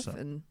and 100%. stuff,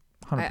 and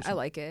 100%. I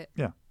like it.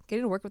 Yeah.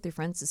 Getting to work with your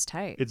friends is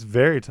tight. It's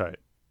very tight,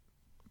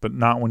 but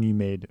not when you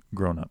made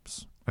Grown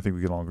Ups. I think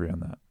we can all agree on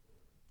that.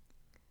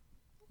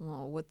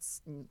 Well,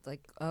 what's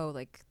like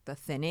the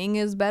Thinning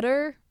is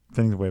better?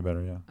 Thinning's way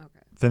better, yeah. Okay.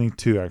 Thinning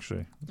 2,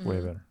 actually. It's way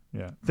better.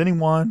 Yeah. Thinning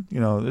 1,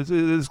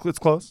 it's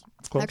close.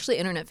 It's close. Actually,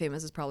 Internet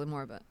Famous is probably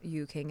more about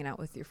you hanging out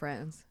with your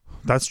friends.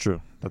 That's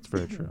true. That's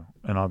very true.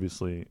 And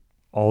obviously,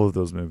 all of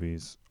those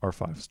movies are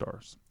 5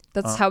 stars.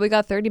 That's how we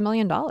got $30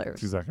 million.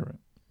 That's exactly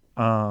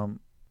right.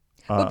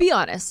 But be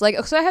honest, so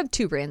I have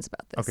two brains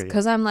about this Okay, yeah.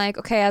 because I'm like,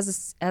 okay, as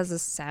a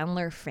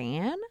Sandler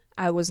fan,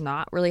 I was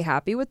not really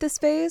happy with this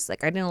phase.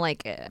 Like, I didn't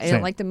like it. I Same.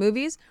 didn't like the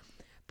movies.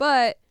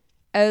 But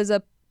as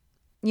a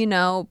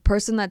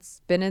person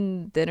that's been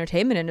in the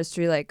entertainment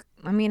industry, like,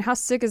 I mean, how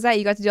sick is that?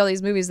 You got to do all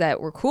these movies that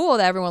were cool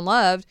that everyone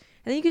loved,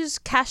 and then you could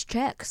just cash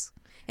checks.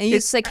 And you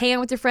just like hang out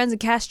with your friends and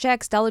cash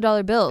checks,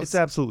 dollar bills. It's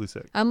absolutely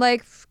sick. I'm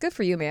like, good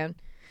for you, man.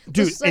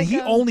 Dude, Just and like, he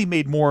only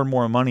made more and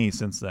more money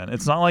since then.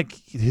 It's not like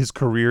his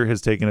career has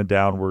taken a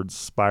downward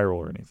spiral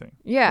or anything.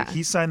 Yeah. Like,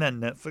 he signed that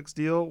Netflix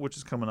deal, which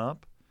is coming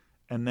up,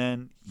 and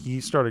then he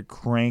started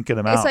cranking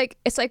them out.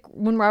 It's like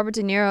when Robert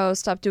De Niro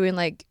stopped doing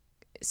like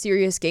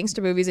serious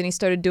gangster movies and he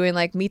started doing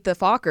like Meet the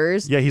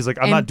Fockers. Yeah, he's like,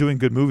 I'm And not doing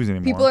good movies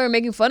anymore. People are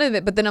making fun of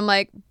it, but then I'm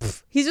like,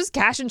 he's just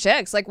cashing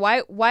checks. Like,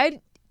 why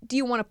do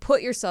you want to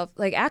put yourself,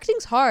 like,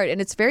 acting's hard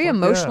and it's very Fuck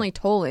emotionally yeah.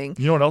 tolling.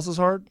 You know what else is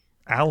hard?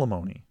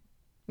 Alimony.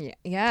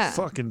 Yeah.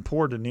 Fucking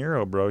poor De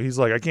Niro, bro. He's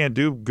like, I can't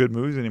do good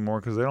movies anymore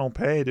because they don't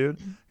pay, dude.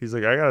 He's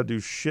like, I gotta do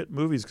shit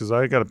movies because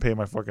I gotta pay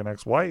my fucking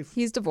ex-wife.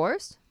 He's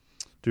divorced?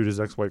 Dude, his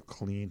ex-wife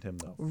cleaned him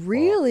though.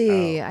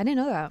 Really? I didn't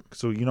know that.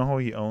 So you know how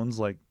he owns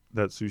like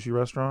that sushi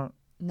restaurant,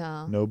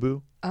 No.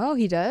 Nobu? Oh,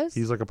 he does?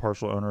 He's like a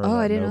partial owner of Oh, that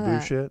I didn't know Nobu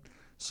that. shit.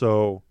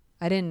 So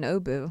I didn't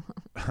know, boo.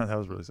 that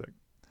was really sick.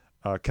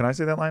 Can I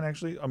say that line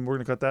actually? We're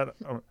gonna cut that.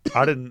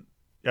 I didn't.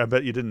 I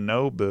bet you didn't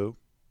know, boo.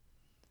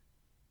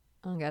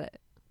 I don't get it.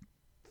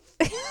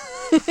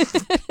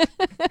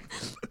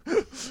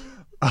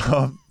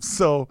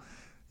 So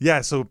he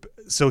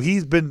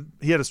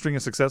had a string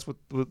of success with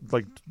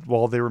like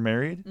while they were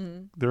married.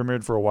 They were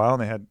married for a while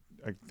and they had,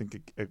 I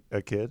think,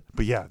 a kid.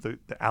 But yeah, the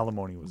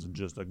alimony was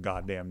just a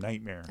goddamn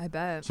nightmare. I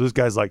bet. So this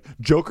guy's like,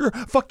 Joker,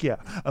 fuck yeah.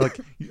 Like,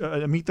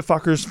 Meet the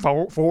Fuckers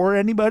for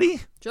anybody?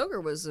 Joker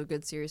was a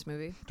good serious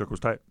movie. Joker was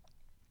tight.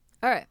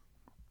 All right.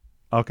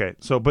 Okay,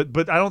 so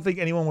but I don't think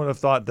anyone would have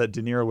thought that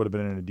De Niro would have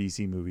been in a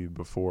DC movie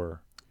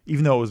before,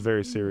 even though it was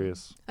very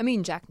serious. I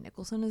mean, Jack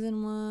Nicholson is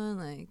in one.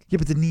 Like, Yeah,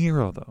 but De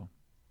Niro though,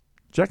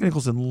 Jack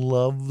Nicholson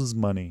loves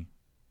money.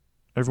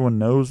 Everyone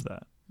knows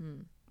that.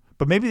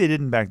 But maybe they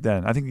didn't back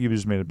then. I think you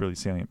just made a really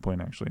salient point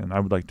actually, and I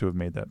would like to have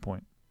made that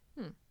point.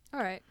 all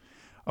right.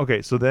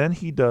 Okay, so then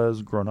he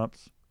does Grown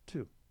Ups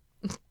 2.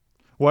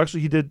 Well,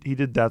 actually, he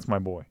did That's My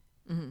Boy.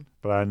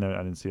 But I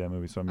didn't see that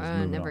movie, so I'm just I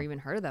moving never on. even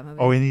heard of that movie.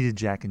 Oh, and he did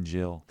Jack and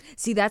Jill.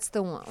 See, that's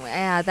the one.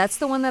 Yeah, that's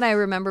the one that I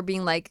remember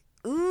being like,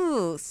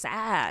 ooh,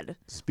 sad.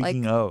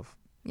 Speaking of,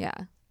 Yeah.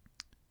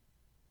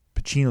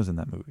 Pacino's in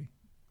that movie.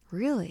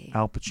 Really?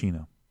 Al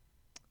Pacino.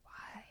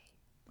 Why?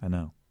 I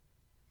know.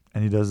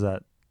 And he does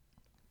that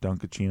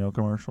Dunkachino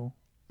commercial,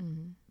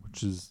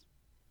 which is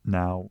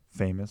now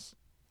famous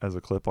as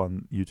a clip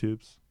on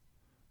YouTube's,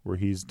 where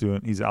he's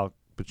Al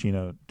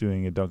Pacino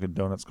doing a Dunkin'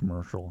 Donuts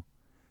commercial,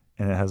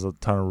 and it has a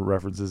ton of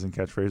references and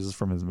catchphrases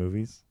from his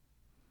movies.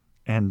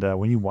 And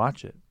when you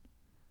watch it,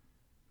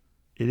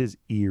 it is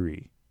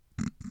eerie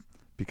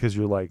because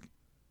you're like,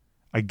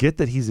 I get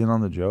that he's in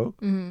on the joke,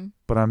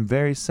 but I'm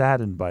very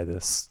saddened by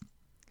this.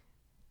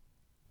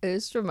 I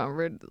just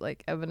remembered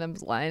like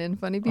Eminem's line in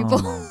Funny People.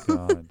 Oh my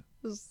god!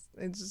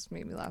 It just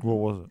made me laugh. What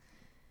was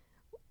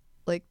it?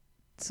 Like,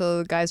 so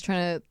the guy's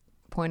trying to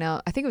point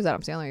out, I think it was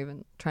Adam Sandler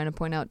even, trying to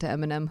point out to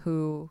Eminem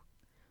who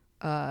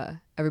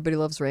Everybody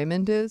Loves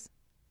Raymond is.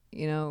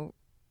 You know,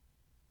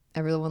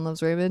 Everyone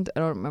Loves Raymond. I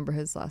don't remember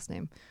his last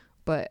name,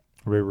 but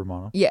Ray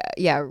Romano.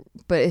 yeah,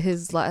 but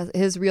his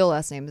real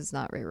last name is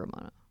not Ray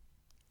Romano.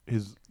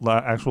 His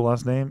actual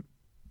last name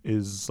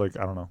is like,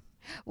 I don't know.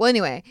 Well,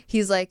 anyway,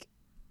 he's like,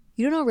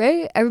 you don't know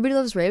Ray? Everybody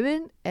Loves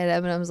Raymond? And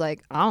Eminem's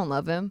like, I don't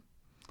love him.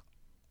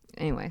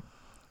 Anyway.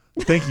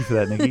 Thank you for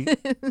that, Nikki.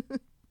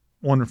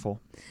 Wonderful.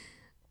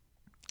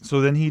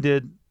 So then he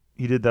did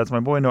That's My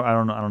Boy. No, I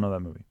don't know that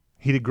movie.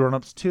 He did Grown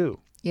Ups 2.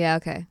 Yeah,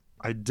 okay.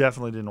 I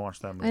definitely didn't watch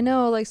that movie. I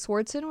know, like,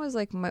 Swartzen was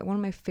like one of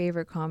my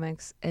favorite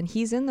comics, and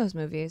he's in those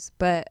movies,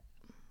 but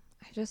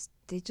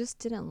they just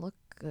didn't look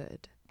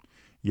good.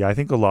 Yeah, I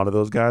think a lot of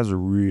those guys are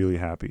really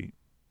happy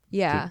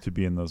Yeah. to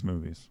be in those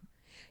movies.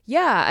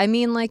 Yeah, I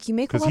mean, like, you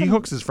make a lot Because he of...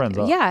 hooks his friends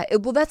up. Yeah,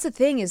 well, that's the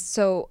thing is,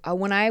 so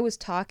when I was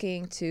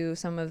talking to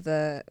some of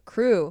the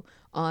crew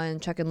on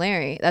Chuck and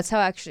Larry, that's how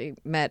I actually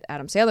met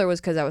Adam Sandler, was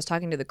because I was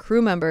talking to the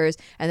crew members,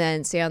 and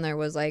then Sandler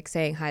was like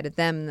saying hi to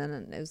them, and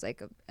then it was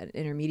like an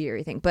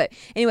intermediary thing. But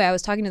anyway, I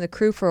was talking to the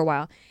crew for a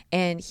while,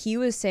 and he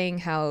was saying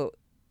how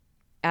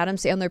Adam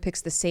Sandler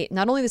picks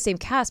not only the same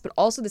cast, but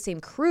also the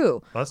same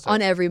crew That's tight.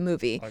 on every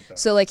movie. I like that.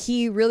 So like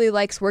he really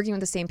likes working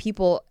with the same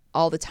people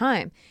all the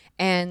time.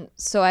 And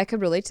so I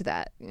could relate to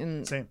that.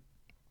 Same.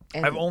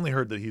 And I've only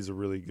heard that he's a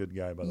really good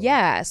guy, by the way.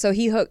 yeah, so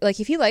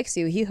if he likes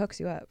you, he hooks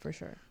you up for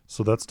sure.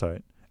 So that's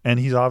tight. And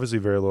he's obviously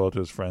very loyal to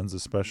his friends,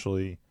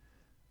 especially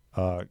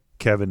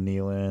Kevin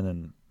Nealon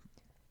and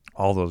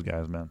all those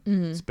guys, man.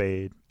 Mm-hmm.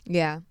 Spade.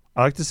 Yeah.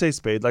 I like to say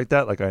Spade like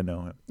that, like I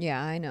know him.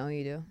 Yeah, I know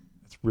you do.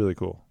 It's really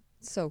cool.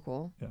 It's so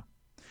cool.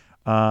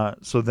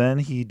 So then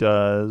he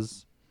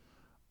does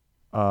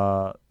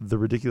The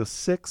Ridiculous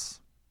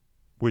Six,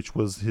 which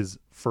was his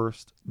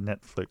first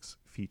Netflix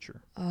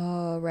feature.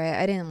 Oh, right.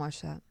 I didn't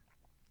watch that.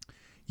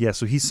 Yeah,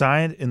 so he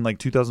signed in like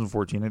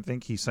 2014, I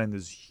think. He signed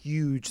this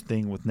huge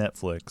thing with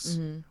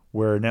Netflix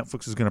where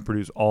Netflix is going to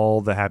produce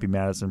all the Happy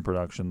Madison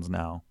productions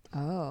now.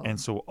 Oh. And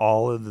so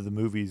all of the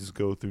movies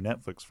go through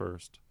Netflix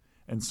first.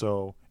 And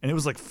it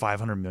was like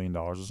 $500 million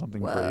or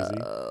something crazy.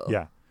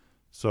 Yeah.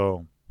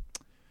 So,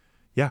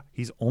 yeah,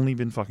 he's only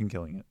been fucking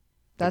killing it.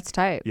 That's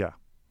tight. Yeah.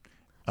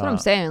 That's what I'm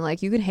saying.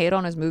 Like, you can hate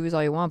on his movies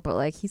all you want, but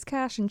like, he's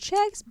cashing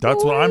checks.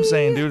 That's what I'm boy.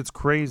 saying, dude. It's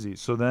crazy.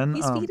 So then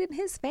He's feeding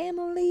his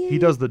family. he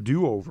does The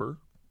Do-Over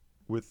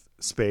with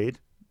Spade.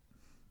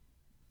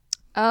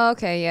 Oh,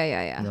 okay.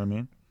 Yeah. You know what I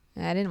mean?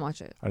 I didn't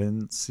watch it. I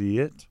didn't see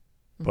it,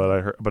 but I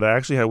heard. But I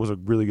actually was a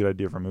really good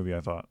idea for a movie. I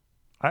thought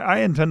I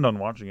intend on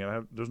watching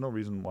it. There's no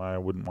reason why I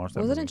wouldn't watch that.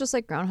 Wasn't movie. it just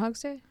like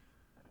Groundhog's Day?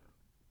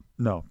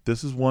 No,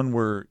 this is one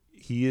where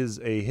he is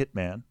a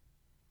hitman,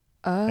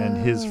 Oh. and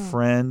his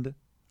friend,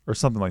 or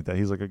something like that.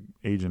 He's like an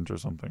agent or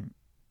something,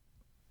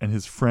 and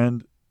his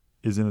friend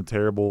is in a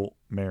terrible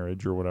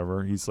marriage or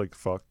whatever. He's like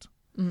fucked,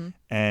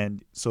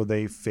 and so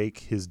they fake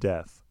his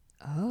death.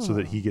 So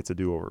that he gets a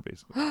do-over,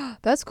 basically.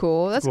 That's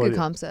cool. That's a cool good idea.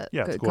 concept.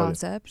 Yeah, it's a good cool idea.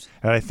 concept.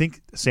 And I think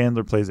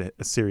Sandler plays a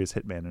serious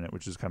hitman in it,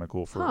 which is kind of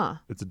cool.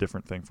 It's a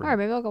different thing for All right, him.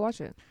 maybe I'll go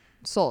watch it.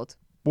 Sold.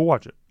 We'll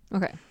watch it.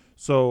 Okay.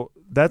 So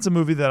that's a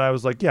movie that I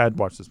was like, yeah, I'd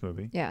watch this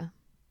movie. Yeah.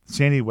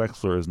 Sandy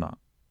Wexler is not.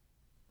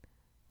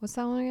 What's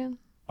that one again?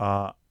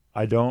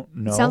 I don't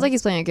know. It sounds like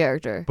he's playing a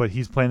character. But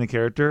he's playing a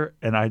character,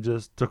 and I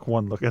just took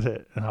one look at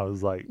it, and I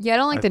was like, Yeah, I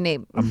don't like the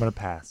name. I'm going to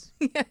pass.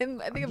 Yeah, I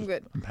think I'm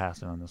good. I'm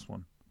passing on this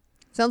one.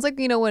 Sounds like,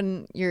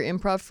 when your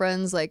improv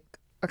friends like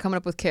are coming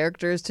up with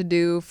characters to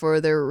do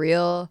for their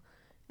reel,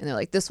 and they're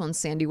like, this one's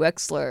Sandy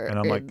Wexler. And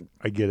I'm like,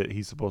 I get it.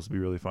 He's supposed to be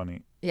really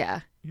funny.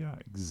 Yeah. Yeah,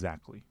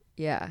 exactly.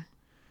 Yeah.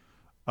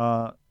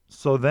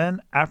 So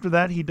then after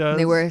that, he does. And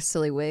they wear a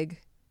silly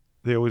wig.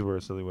 They always wear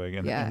a silly wig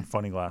and, Yeah. and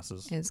funny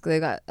glasses. And they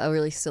got a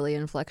really silly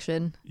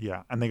inflection.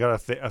 Yeah, and they got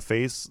a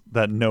face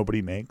that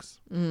nobody makes.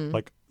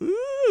 Like,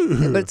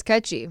 ooh. But it's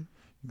catchy.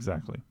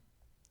 Exactly.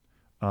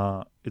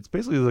 It's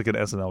basically like an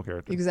SNL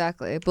character.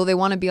 Exactly. Well, they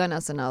want to be on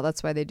SNL.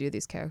 That's why they do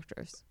these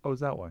characters. Oh, is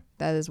that why?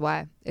 That is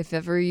why. If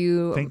ever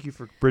you Thank you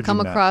for bridging come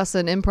that. across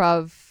an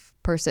improv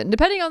person,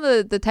 depending on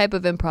the type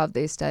of improv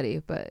they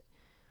study, but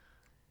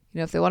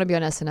if they want to be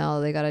on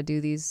SNL, they got to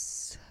do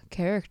these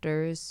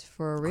characters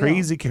for real.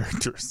 Crazy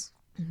characters.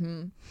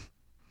 A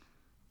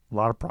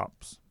lot of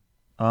props.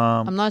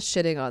 I'm not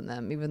shitting on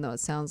them, even though it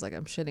sounds like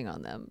I'm shitting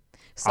on them.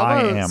 Some I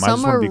are, am. I just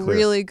Some wanna are be clear.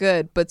 really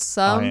good, but I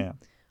some am.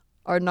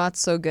 are not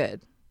so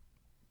good.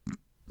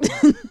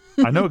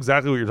 I know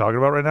exactly what you're talking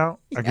about right now.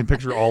 I can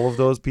picture all of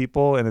those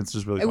people, and it's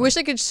just really I funny. wish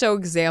I could show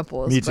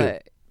examples. Me too.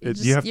 But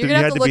You have you're to, gonna you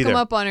have had to look be them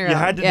there. up on your You own.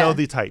 had to Yeah. know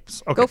the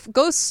types. Okay.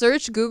 Go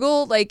search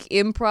Google like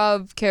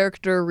improv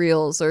character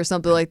reels or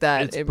something like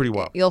that. It's pretty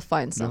wild. You'll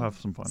find some. You'll have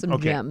some fun. Some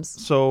okay. gems.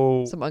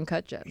 So Some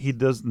uncut gems. he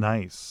does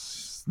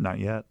nice. Not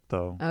yet,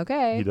 though.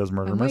 Okay. He does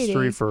Murder I'm Mystery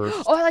waiting.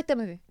 first. Oh, I like that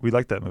movie. We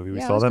liked that movie. We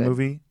Yeah, it saw was that good.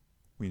 movie.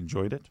 We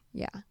enjoyed it.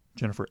 Yeah.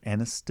 Jennifer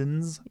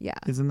Aniston's Yeah.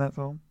 is in that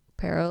film.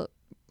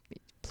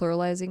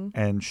 Pluralizing.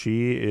 And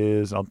she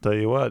is, I'll tell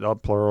you what, I'll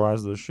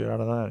pluralize the shit out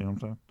of that. You know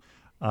what I'm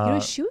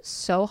saying? She was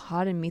so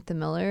hot in Meet the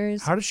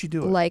Millers. How does she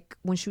do it? Like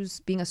when she was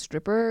being a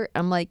stripper,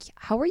 I'm like,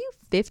 how are you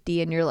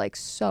 50 and you're like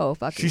so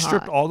fucking She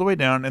stripped hot? all the way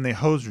down, and they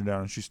hosed her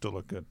down, and she still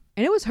looked good.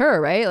 And it was her,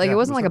 right? Like Yeah, it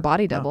wasn't it was like a her.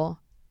 body No. double.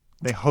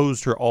 They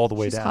hosed her all the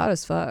way She's down. hot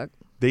as fuck.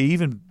 They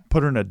even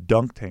put her in a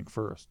dunk tank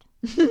first.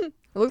 It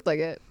looked like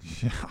it.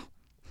 Yeah.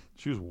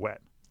 She was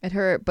wet.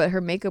 But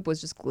her makeup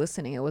was just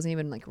glistening. It wasn't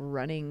even like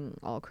running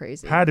all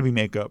crazy. Had to be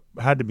makeup.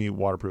 Had to be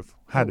waterproof.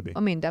 Had to be. I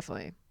mean,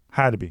 definitely.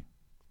 Had to be.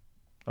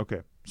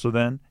 Okay. So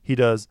then he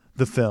does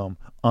the film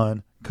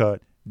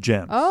Uncut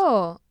Gems.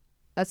 Oh,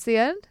 that's the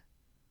end?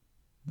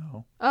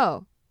 No.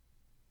 Oh.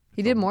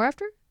 He did more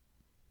after?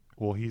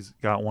 Well, he's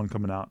got one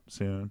coming out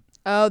soon.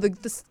 Oh,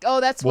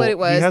 that's what it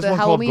was. He has the one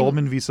Halloween. called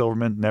Goldman v.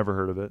 Silverman. Never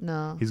heard of it.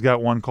 No. He's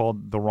got one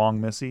called The Wrong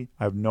Missy.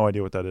 I have no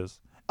idea what that is.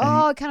 And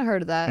Oh, I kind of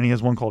heard of that. and he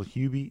has one called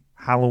Hubie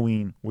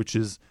Halloween, which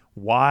is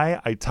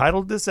why I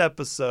titled this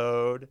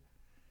episode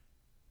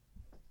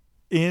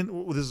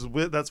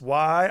that's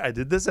why I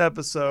did this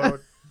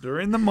episode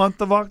during the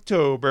month of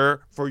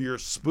October for your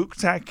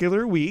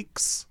spooktacular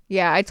weeks.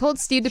 Yeah, I told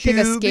Steve to pick a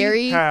Hubie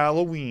scary.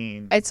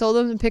 Halloween. I told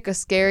him to pick a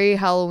scary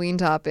Halloween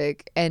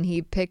topic, and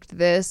he picked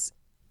this.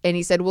 And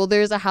he said, "Well,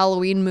 there's a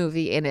Halloween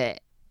movie in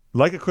it."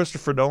 Like a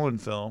Christopher Nolan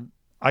film,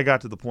 I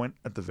got to the point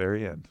at the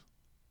very end,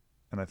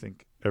 and I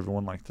think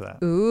everyone liked that.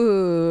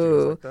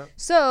 Ooh. like that?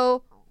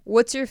 So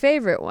What's your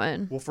favorite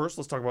one? Well, first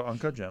let's talk about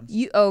Uncut Gems.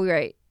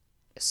 Right.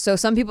 So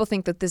some people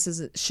think that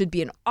this should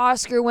be an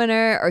Oscar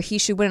winner, or he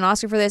should win an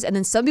Oscar for this, and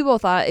then some people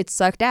thought it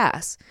sucked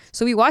ass.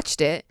 So we watched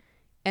it,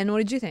 and what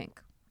did you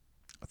think?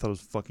 I thought it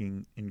was a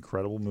fucking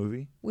incredible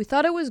movie We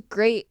thought it was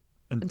great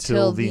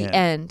until the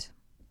end.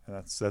 And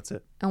that's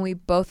it. and we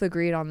both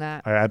agreed on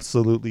that. I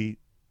absolutely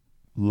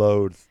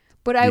loathe.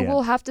 But I the will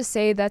end. have to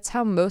say that's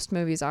how most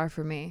movies are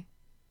for me.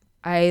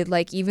 I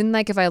like, even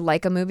like if I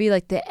like a movie,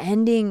 like the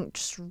ending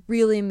just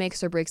really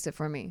makes or breaks it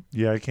for me.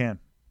 Yeah, I can.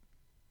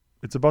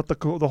 It's about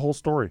the whole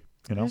story,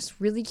 you I know? just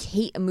really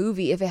hate a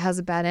movie if it has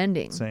a bad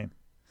ending. Same.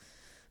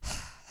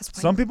 That's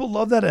why Some people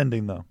love that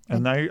ending, though.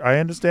 And I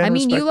understand. I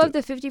mean, you respect love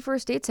it. the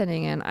 51st Dates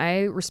ending, and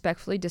I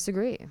respectfully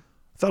disagree. I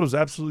thought it was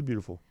absolutely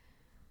beautiful.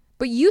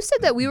 But you said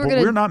that we were But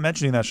going we're to. not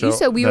mentioning that show. You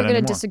said we were going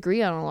to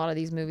disagree on a lot of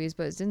these movies,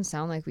 but it didn't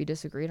sound like we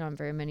disagreed on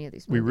very many of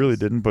these We movies. really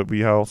didn't, but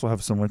we also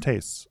have similar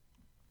tastes.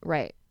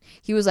 Right.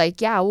 He was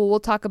like, yeah, well, we'll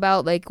talk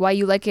about like why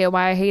you like it,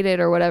 why I hate it,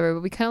 or whatever.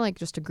 But we kind of like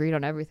just agreed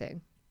on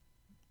everything.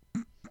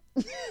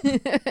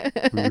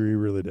 We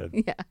really did.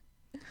 Yeah.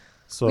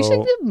 So We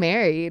should get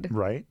married.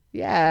 right,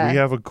 Yeah. we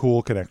have a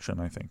cool connection.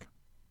 I think.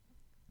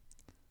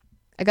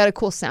 I got a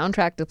cool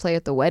soundtrack to play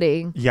at the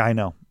wedding. Yeah, I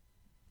know.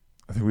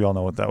 I think we all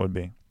know what that would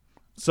be.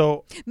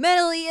 So,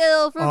 Mentally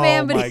ill for oh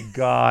Bambity. my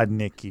God,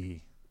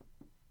 Nikki!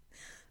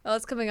 Oh,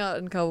 it's coming out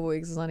in a couple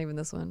weeks. It's not even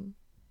this one.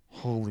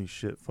 Holy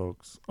shit,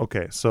 folks.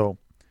 Okay, so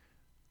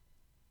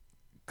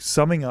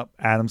summing up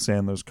Adam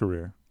Sandler's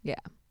career, Yeah.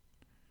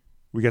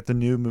 we got the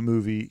new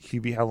movie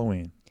Hubie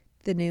Halloween.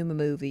 The new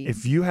movie.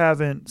 If you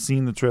haven't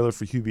seen the trailer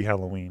for Hubie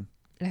Halloween,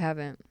 I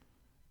haven't.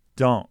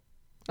 don't.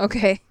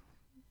 Okay.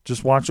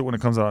 Just watch it when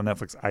it comes out on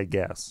Netflix, I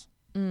guess.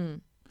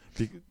 Mm.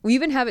 Be- We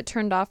even have it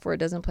turned off where it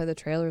doesn't play the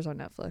trailers on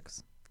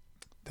Netflix.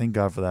 Thank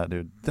God for that,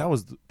 dude. That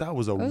was a That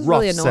was rough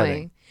really annoying.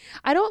 setting.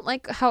 I don't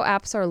like how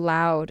apps are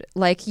loud.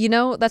 Like, you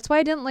know, that's why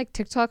I didn't like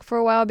TikTok for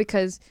a while,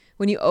 because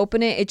when you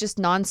open it, it just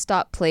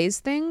nonstop plays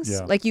things.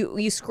 Yeah. Like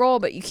you scroll,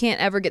 but you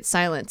can't ever get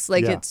silence.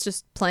 Like Yeah. it's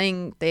just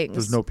playing things.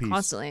 There's no peace.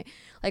 Constantly.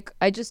 Like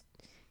I just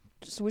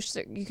wish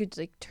that you could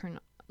like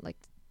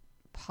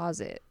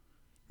pause it.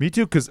 Me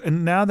too,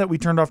 and now that we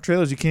turned off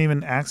trailers, you can't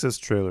even access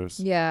trailers.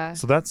 Yeah.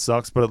 So that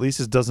sucks, but at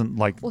least it doesn't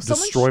Well,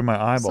 someone destroy my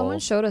eyeballs. Someone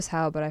showed us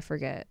how, but I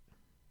forget.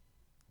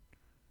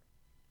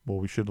 Well,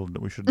 we should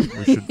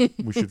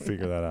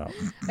figure that out.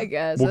 I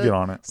guess. We'll get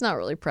on it. It's not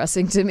really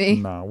pressing to me.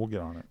 Nah, we'll get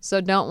on it. So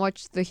don't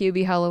watch the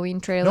Hubie Halloween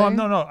trailer.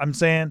 No. I'm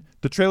saying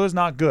the trailer's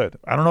not good.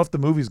 I don't know if the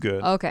movie's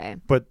good, Okay.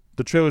 but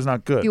the trailer's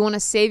not good. You want to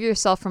save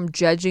yourself from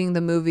judging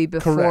the movie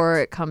before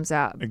Correct. it comes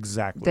out.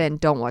 Exactly. Then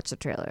don't watch the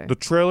trailer. The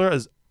trailer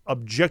is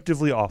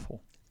objectively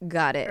awful.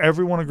 Got it.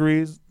 Everyone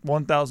agrees,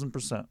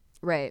 1,000%.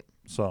 Right.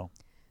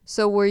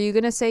 So were you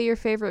going to say your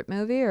favorite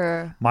movie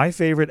or? my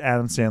favorite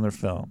Adam Sandler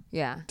film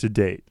Yeah. to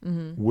date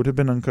Mm-hmm. would have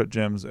been Uncut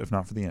Gems if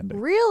not for the ending.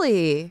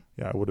 Really?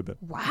 Yeah, it would have been.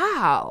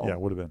 Wow. Yeah,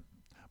 it would have been.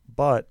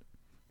 But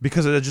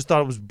because I just thought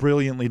it was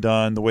brilliantly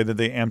done, the way that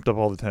they amped up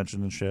all the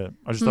tension and shit,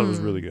 I just thought it was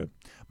really good.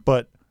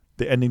 But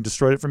the ending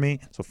destroyed it for me,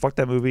 so fuck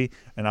that movie.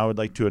 And I would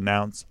like to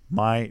announce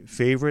my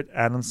favorite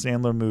Adam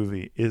Sandler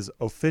movie is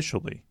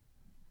officially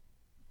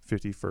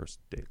 51st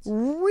Dates.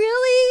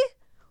 Really?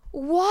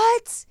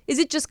 What? Is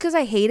it just because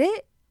I hate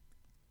it?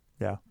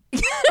 Yeah.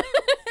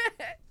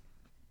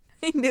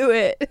 I knew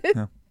it.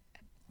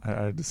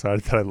 I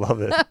decided that I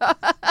love it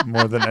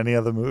more than any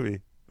other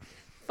movie.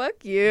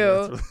 Fuck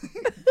you.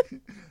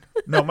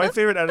 No, my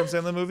favorite Adam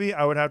Sandler movie,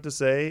 I would have to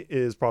say,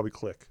 is probably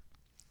Click.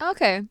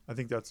 Okay. I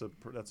think that's a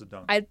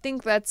dunk. I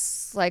think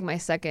that's like my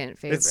second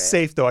favorite. It's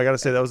safe though. I gotta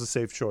say that was a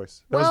safe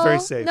choice. That was very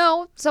safe.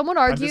 No, some would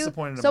argue.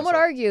 disappointed in Some would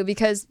myself. argue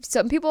because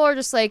some people are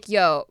just like,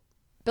 yo,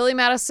 Billy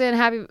Madison,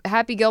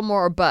 Happy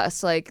Gilmore, or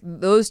bust. Like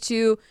those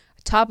two,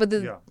 top of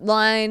the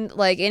line.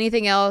 Like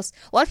anything else.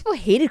 A lot of people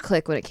hated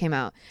Click when it came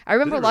out. I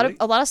remember Did a it lot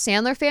really? of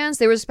Sandler fans.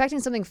 They were expecting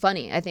something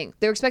funny. I think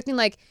they were expecting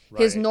like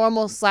his Right.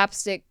 normal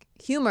slapstick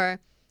humor,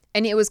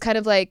 and it was kind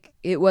of like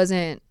it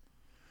wasn't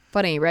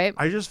funny, right?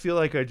 I just feel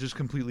like I just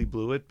completely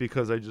blew it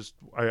because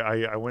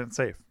I went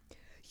safe.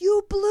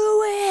 You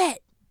blew it.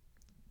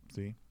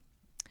 See?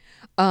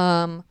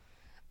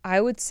 I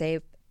would say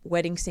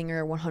Wedding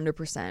Singer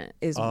 100%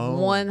 is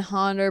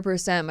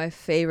 100% my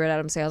favorite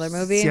Adam Sandler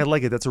movie. See, I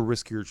like it. That's a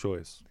riskier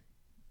choice.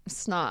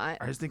 It's not.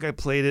 I just think I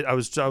played it. I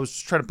was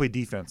just trying to play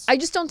defense. I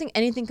just don't think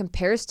anything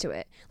compares to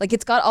it. Like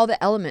it's got all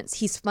the elements.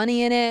 He's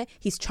funny in it.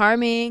 He's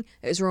charming.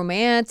 There's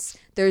romance.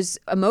 There's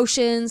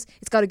emotions.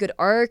 It's got a good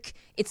arc.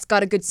 It's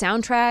got a good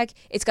soundtrack.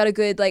 It's got a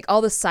good like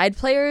all the side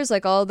players,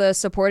 like all the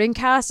supporting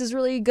cast is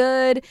really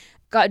good.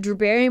 Got Drew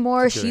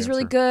Barrymore. That's a good She's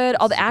really answer. good.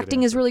 All This the is a good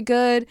acting is answer. really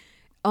good.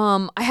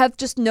 I have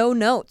just no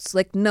notes.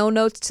 Like no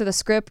notes to the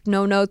script.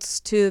 No notes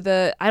to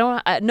the. I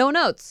don't. No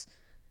notes.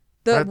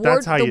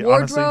 That's how you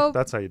wardrobe. honestly.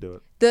 That's how you do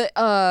it.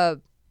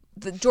 The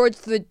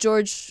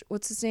George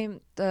what's his name,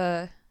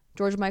 the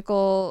George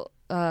Michael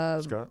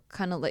Scott?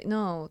 kind of like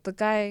the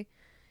guy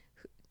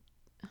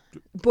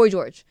Boy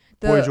George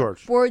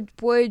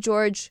Boy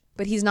George,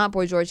 but he's not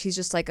Boy George, he's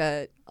just like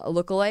a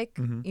lookalike.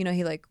 Mhm. You know,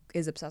 he like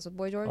is obsessed with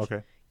Boy George.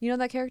 Okay. You know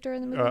that character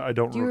in the movie? I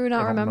don't. Do you not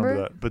I don't remember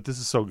remember? that. But this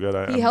is so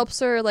good. He helps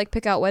her like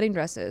pick out wedding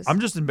dresses. I'm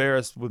just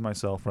embarrassed with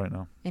myself right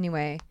now.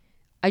 Anyway,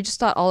 I just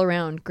thought all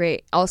around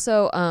great.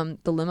 Also,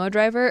 the limo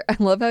driver. I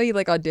love how he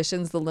like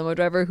auditions the limo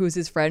driver, who's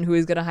his friend, who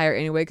he's gonna hire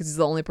anyway, because he's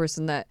the only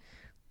person that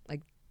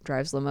like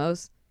drives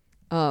limos.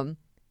 That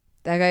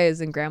guy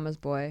is in Grandma's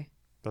Boy.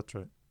 That's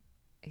right.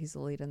 He's the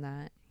lead in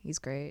that. He's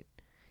great.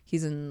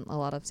 He's in a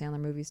lot of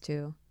Sandler movies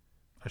too.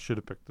 I should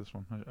have picked this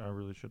one. I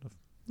really should have.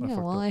 Yeah,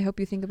 well, I hope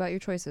you think about your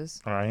choices.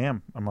 I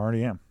am. I'm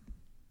already am.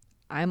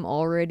 I'm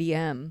already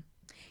am.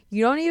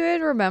 You don't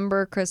even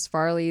remember Chris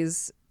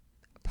Farley's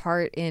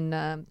part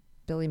in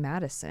Billy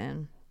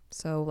Madison.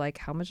 So, like,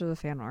 how much of a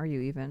fan are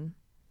you even?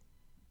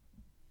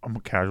 I'm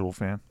a casual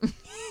fan.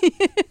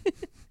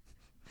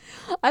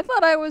 I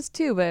thought I was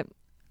too, but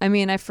I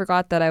mean, I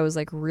forgot that I was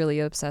like really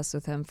obsessed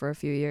with him for a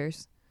few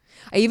years.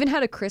 I even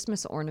had a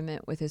Christmas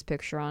ornament with his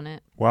picture on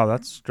it. Wow,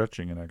 that's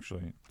stretching it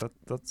actually.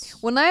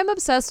 That's When I'm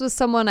obsessed with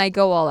someone, I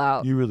go all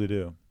out. You really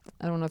do.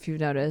 I don't know if you've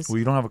noticed. Well,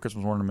 you don't have a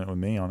Christmas ornament with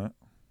me on it.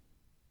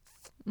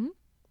 Mm-hmm.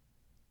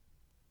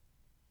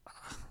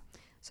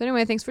 So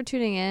anyway, thanks for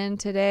tuning in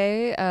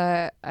today.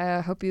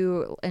 I hope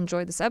you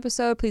enjoyed this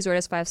episode. Please rate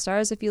us 5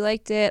 stars if you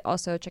liked it.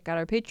 Also, check out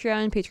our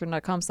Patreon,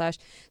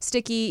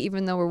 patreon.com/sticky.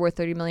 Even though we're worth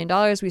 $30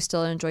 million, we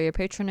still enjoy your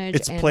patronage.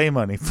 It's play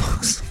money,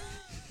 folks.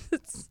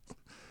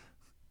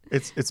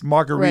 It's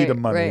margarita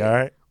money, all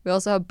right? We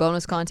also have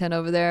bonus content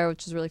over there,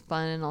 which is really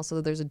fun. And also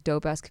there's a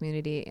dope-ass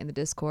community in the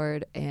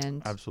Discord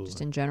and Absolutely.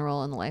 just in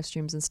general in the live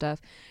streams and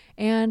stuff.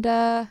 And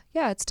yeah,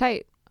 it's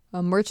tight.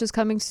 Merch is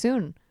coming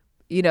soon,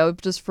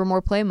 just for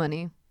more play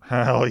money.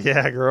 Hell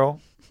yeah, girl.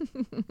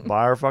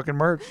 Buy our fucking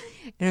merch.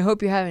 And I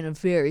hope you're having a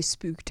very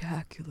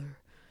spooktacular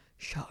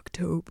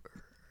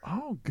Shocktober.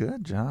 Oh,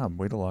 good job.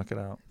 Way to lock it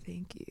out.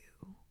 Thank you.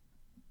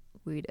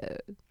 Way to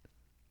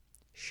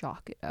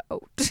shock it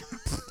out.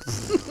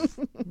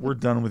 We're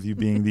done with you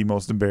being the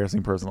most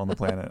embarrassing person on the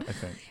planet, I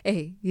think.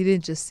 Hey, you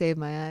didn't just save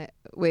my eye.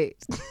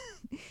 Wait.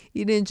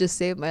 You didn't just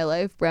save my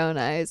life, brown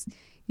eyes.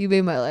 You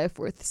made my life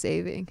worth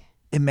saving.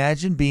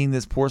 Imagine being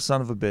this poor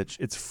son of a bitch.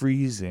 It's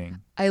freezing.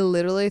 I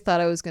literally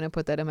thought I was going to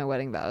put that in my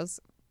wedding vows.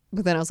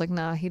 But then I was like,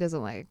 nah, he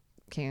doesn't like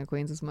King of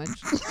Queens as much.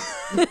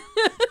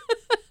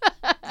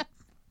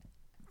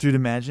 Dude,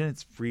 imagine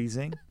it's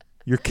freezing.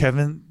 You're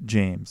Kevin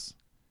James.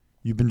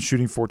 You've been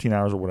shooting 14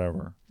 hours or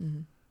whatever.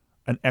 Mm-hmm.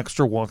 An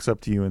extra walks up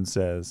to you and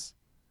says,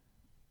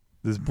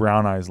 this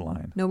brown eyes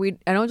line. No,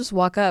 I don't just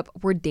walk up.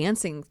 We're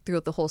dancing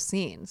throughout the whole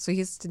scene. So he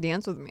has to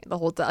dance with me the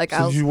whole time. Like,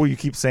 so you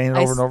keep saying it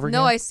over and over again?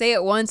 No, I say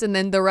it once and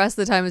then the rest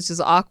of the time it's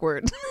just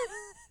awkward.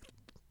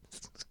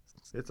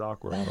 It's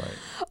awkward, all right.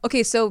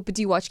 Okay, but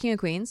do you watch King of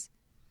Queens?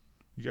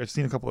 I've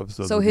seen a couple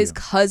episodes. So his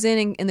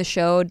cousin in the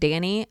show,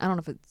 Danny, I don't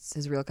know if it's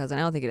his real cousin.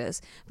 I don't think it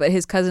is. But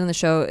his cousin in the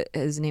show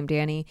is named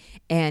Danny.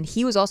 And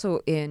he was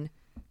also in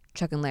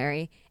Chuck and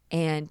Larry.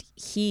 And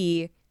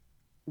he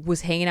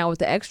was hanging out with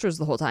the extras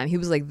the whole time. He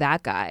was like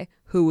that guy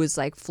who was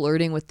like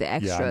flirting with the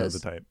extras. Yeah, I know the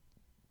type.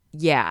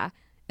 Yeah.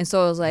 And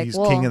so I was like, he's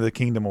king of the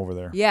kingdom over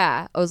there.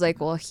 Yeah. I was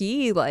like, well,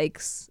 he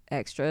likes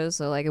extras.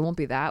 So like, it won't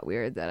be that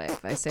weird that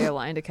if I say a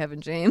line to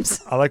Kevin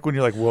James. I like when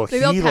you're like, well,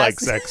 he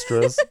likes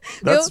extras.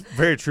 That's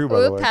very true, by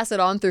the way. We'll pass it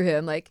on through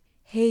him. Like,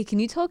 hey, can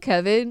you tell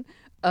Kevin,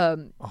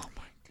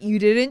 you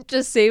didn't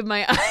just save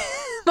my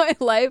my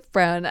life,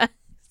 brown eyes.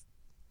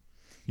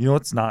 You know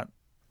what's not?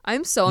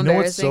 I'm so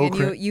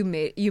embarrassing, and you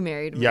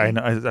married me. Yeah, I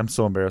know. I'm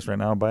so embarrassed right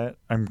now by it.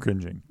 I'm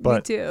cringing.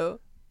 But, me too.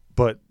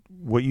 But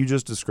what you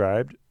just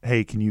described,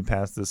 hey, can you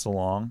pass this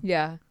along?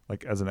 Yeah.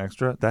 Like as an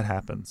extra, that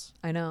happens.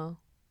 I know.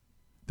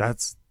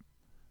 That's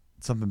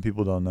something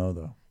people don't know,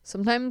 though.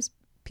 Sometimes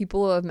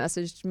people have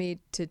messaged me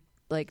to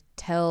like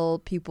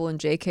tell people in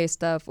JK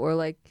stuff, or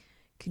like,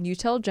 can you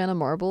tell Jenna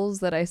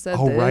Marbles that I said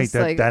this? Oh, right.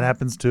 Like, that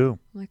happens too.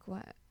 I'm like,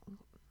 what?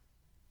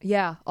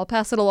 Yeah, I'll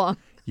pass it along.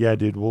 Yeah,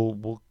 dude,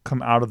 we'll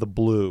come out of the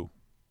blue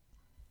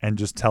and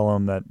just tell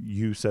them that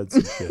you said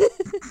some shit.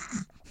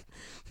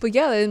 But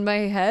yeah, in my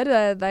head,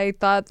 I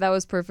thought that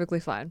was perfectly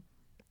fine.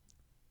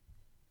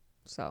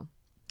 So,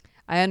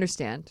 I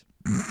understand.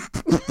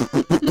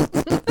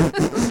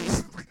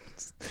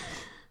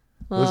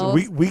 Well,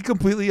 listen, we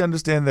completely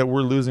understand that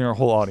we're losing our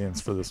whole audience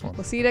for this one.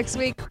 We'll see you next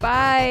week.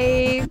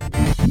 Bye.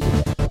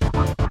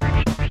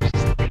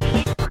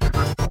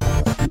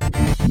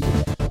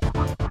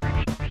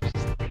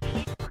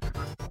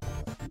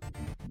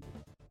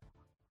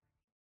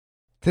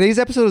 Today's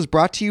episode is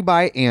brought to you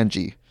by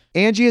Angie.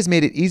 Angie has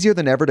made it easier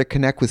than ever to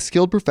connect with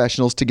skilled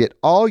professionals to get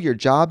all your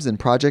jobs and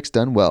projects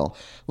done well.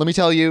 Let me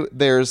tell you,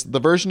 there's the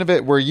version of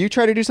it where you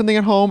try to do something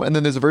at home, and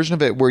then there's a version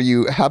of it where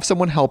you have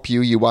someone help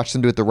you, you watch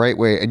them do it the right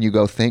way, and you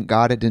go, thank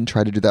God I didn't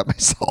try to do that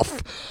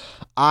myself.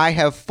 I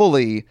have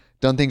fully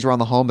done things around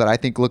the home that I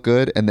think look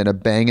good, and then a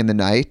bang in the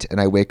night, and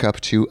I wake up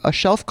to a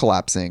shelf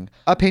collapsing,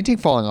 a painting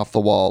falling off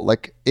the wall.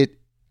 Like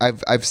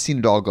I've seen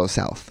it all go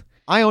south.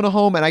 I own a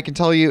home, and I can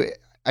tell you,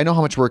 I know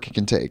how much work it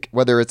can take.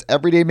 Whether it's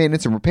everyday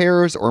maintenance and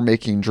repairs or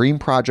making dream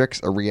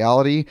projects a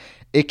reality,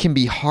 it can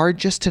be hard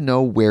just to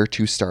know where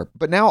to start.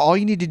 But now all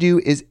you need to do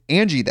is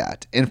Angie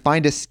that and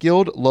find a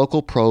skilled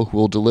local pro who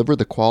will deliver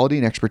the quality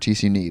and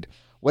expertise you need.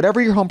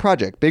 Whatever your home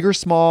project, big or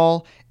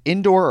small,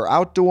 indoor or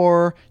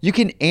outdoor, you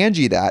can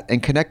Angie that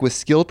and connect with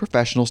skilled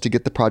professionals to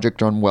get the project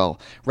done well.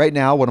 Right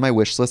now, one of my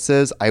wish lists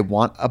is I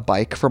want a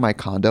bike for my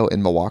condo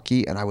in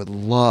Milwaukee, and I would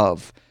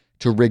love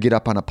to rig it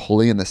up on a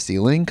pulley in the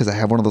ceiling because I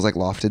have one of those like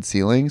lofted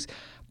ceilings,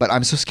 but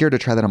I'm so scared to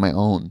try that on my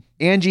own.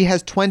 Angie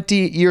has 20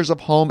 years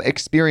of home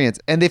experience,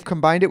 and they've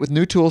combined it with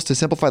new tools to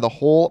simplify the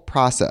whole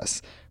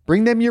process.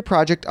 Bring them your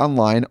project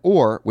online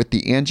or with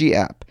the Angie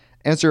app.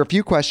 Answer a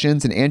few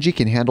questions and Angie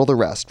can handle the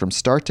rest from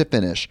start to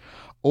finish,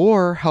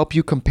 or help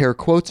you compare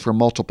quotes from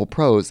multiple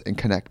pros and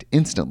connect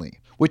instantly,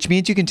 which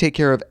means you can take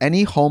care of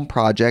any home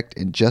project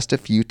in just a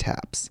few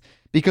taps.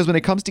 Because when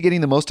it comes to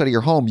getting the most out of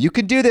your home, you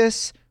can do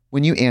this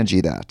when you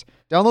Angie that.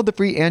 Download the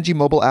free Angie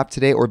mobile app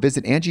today or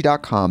visit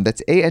Angie.com.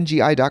 That's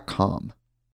ANGI.com.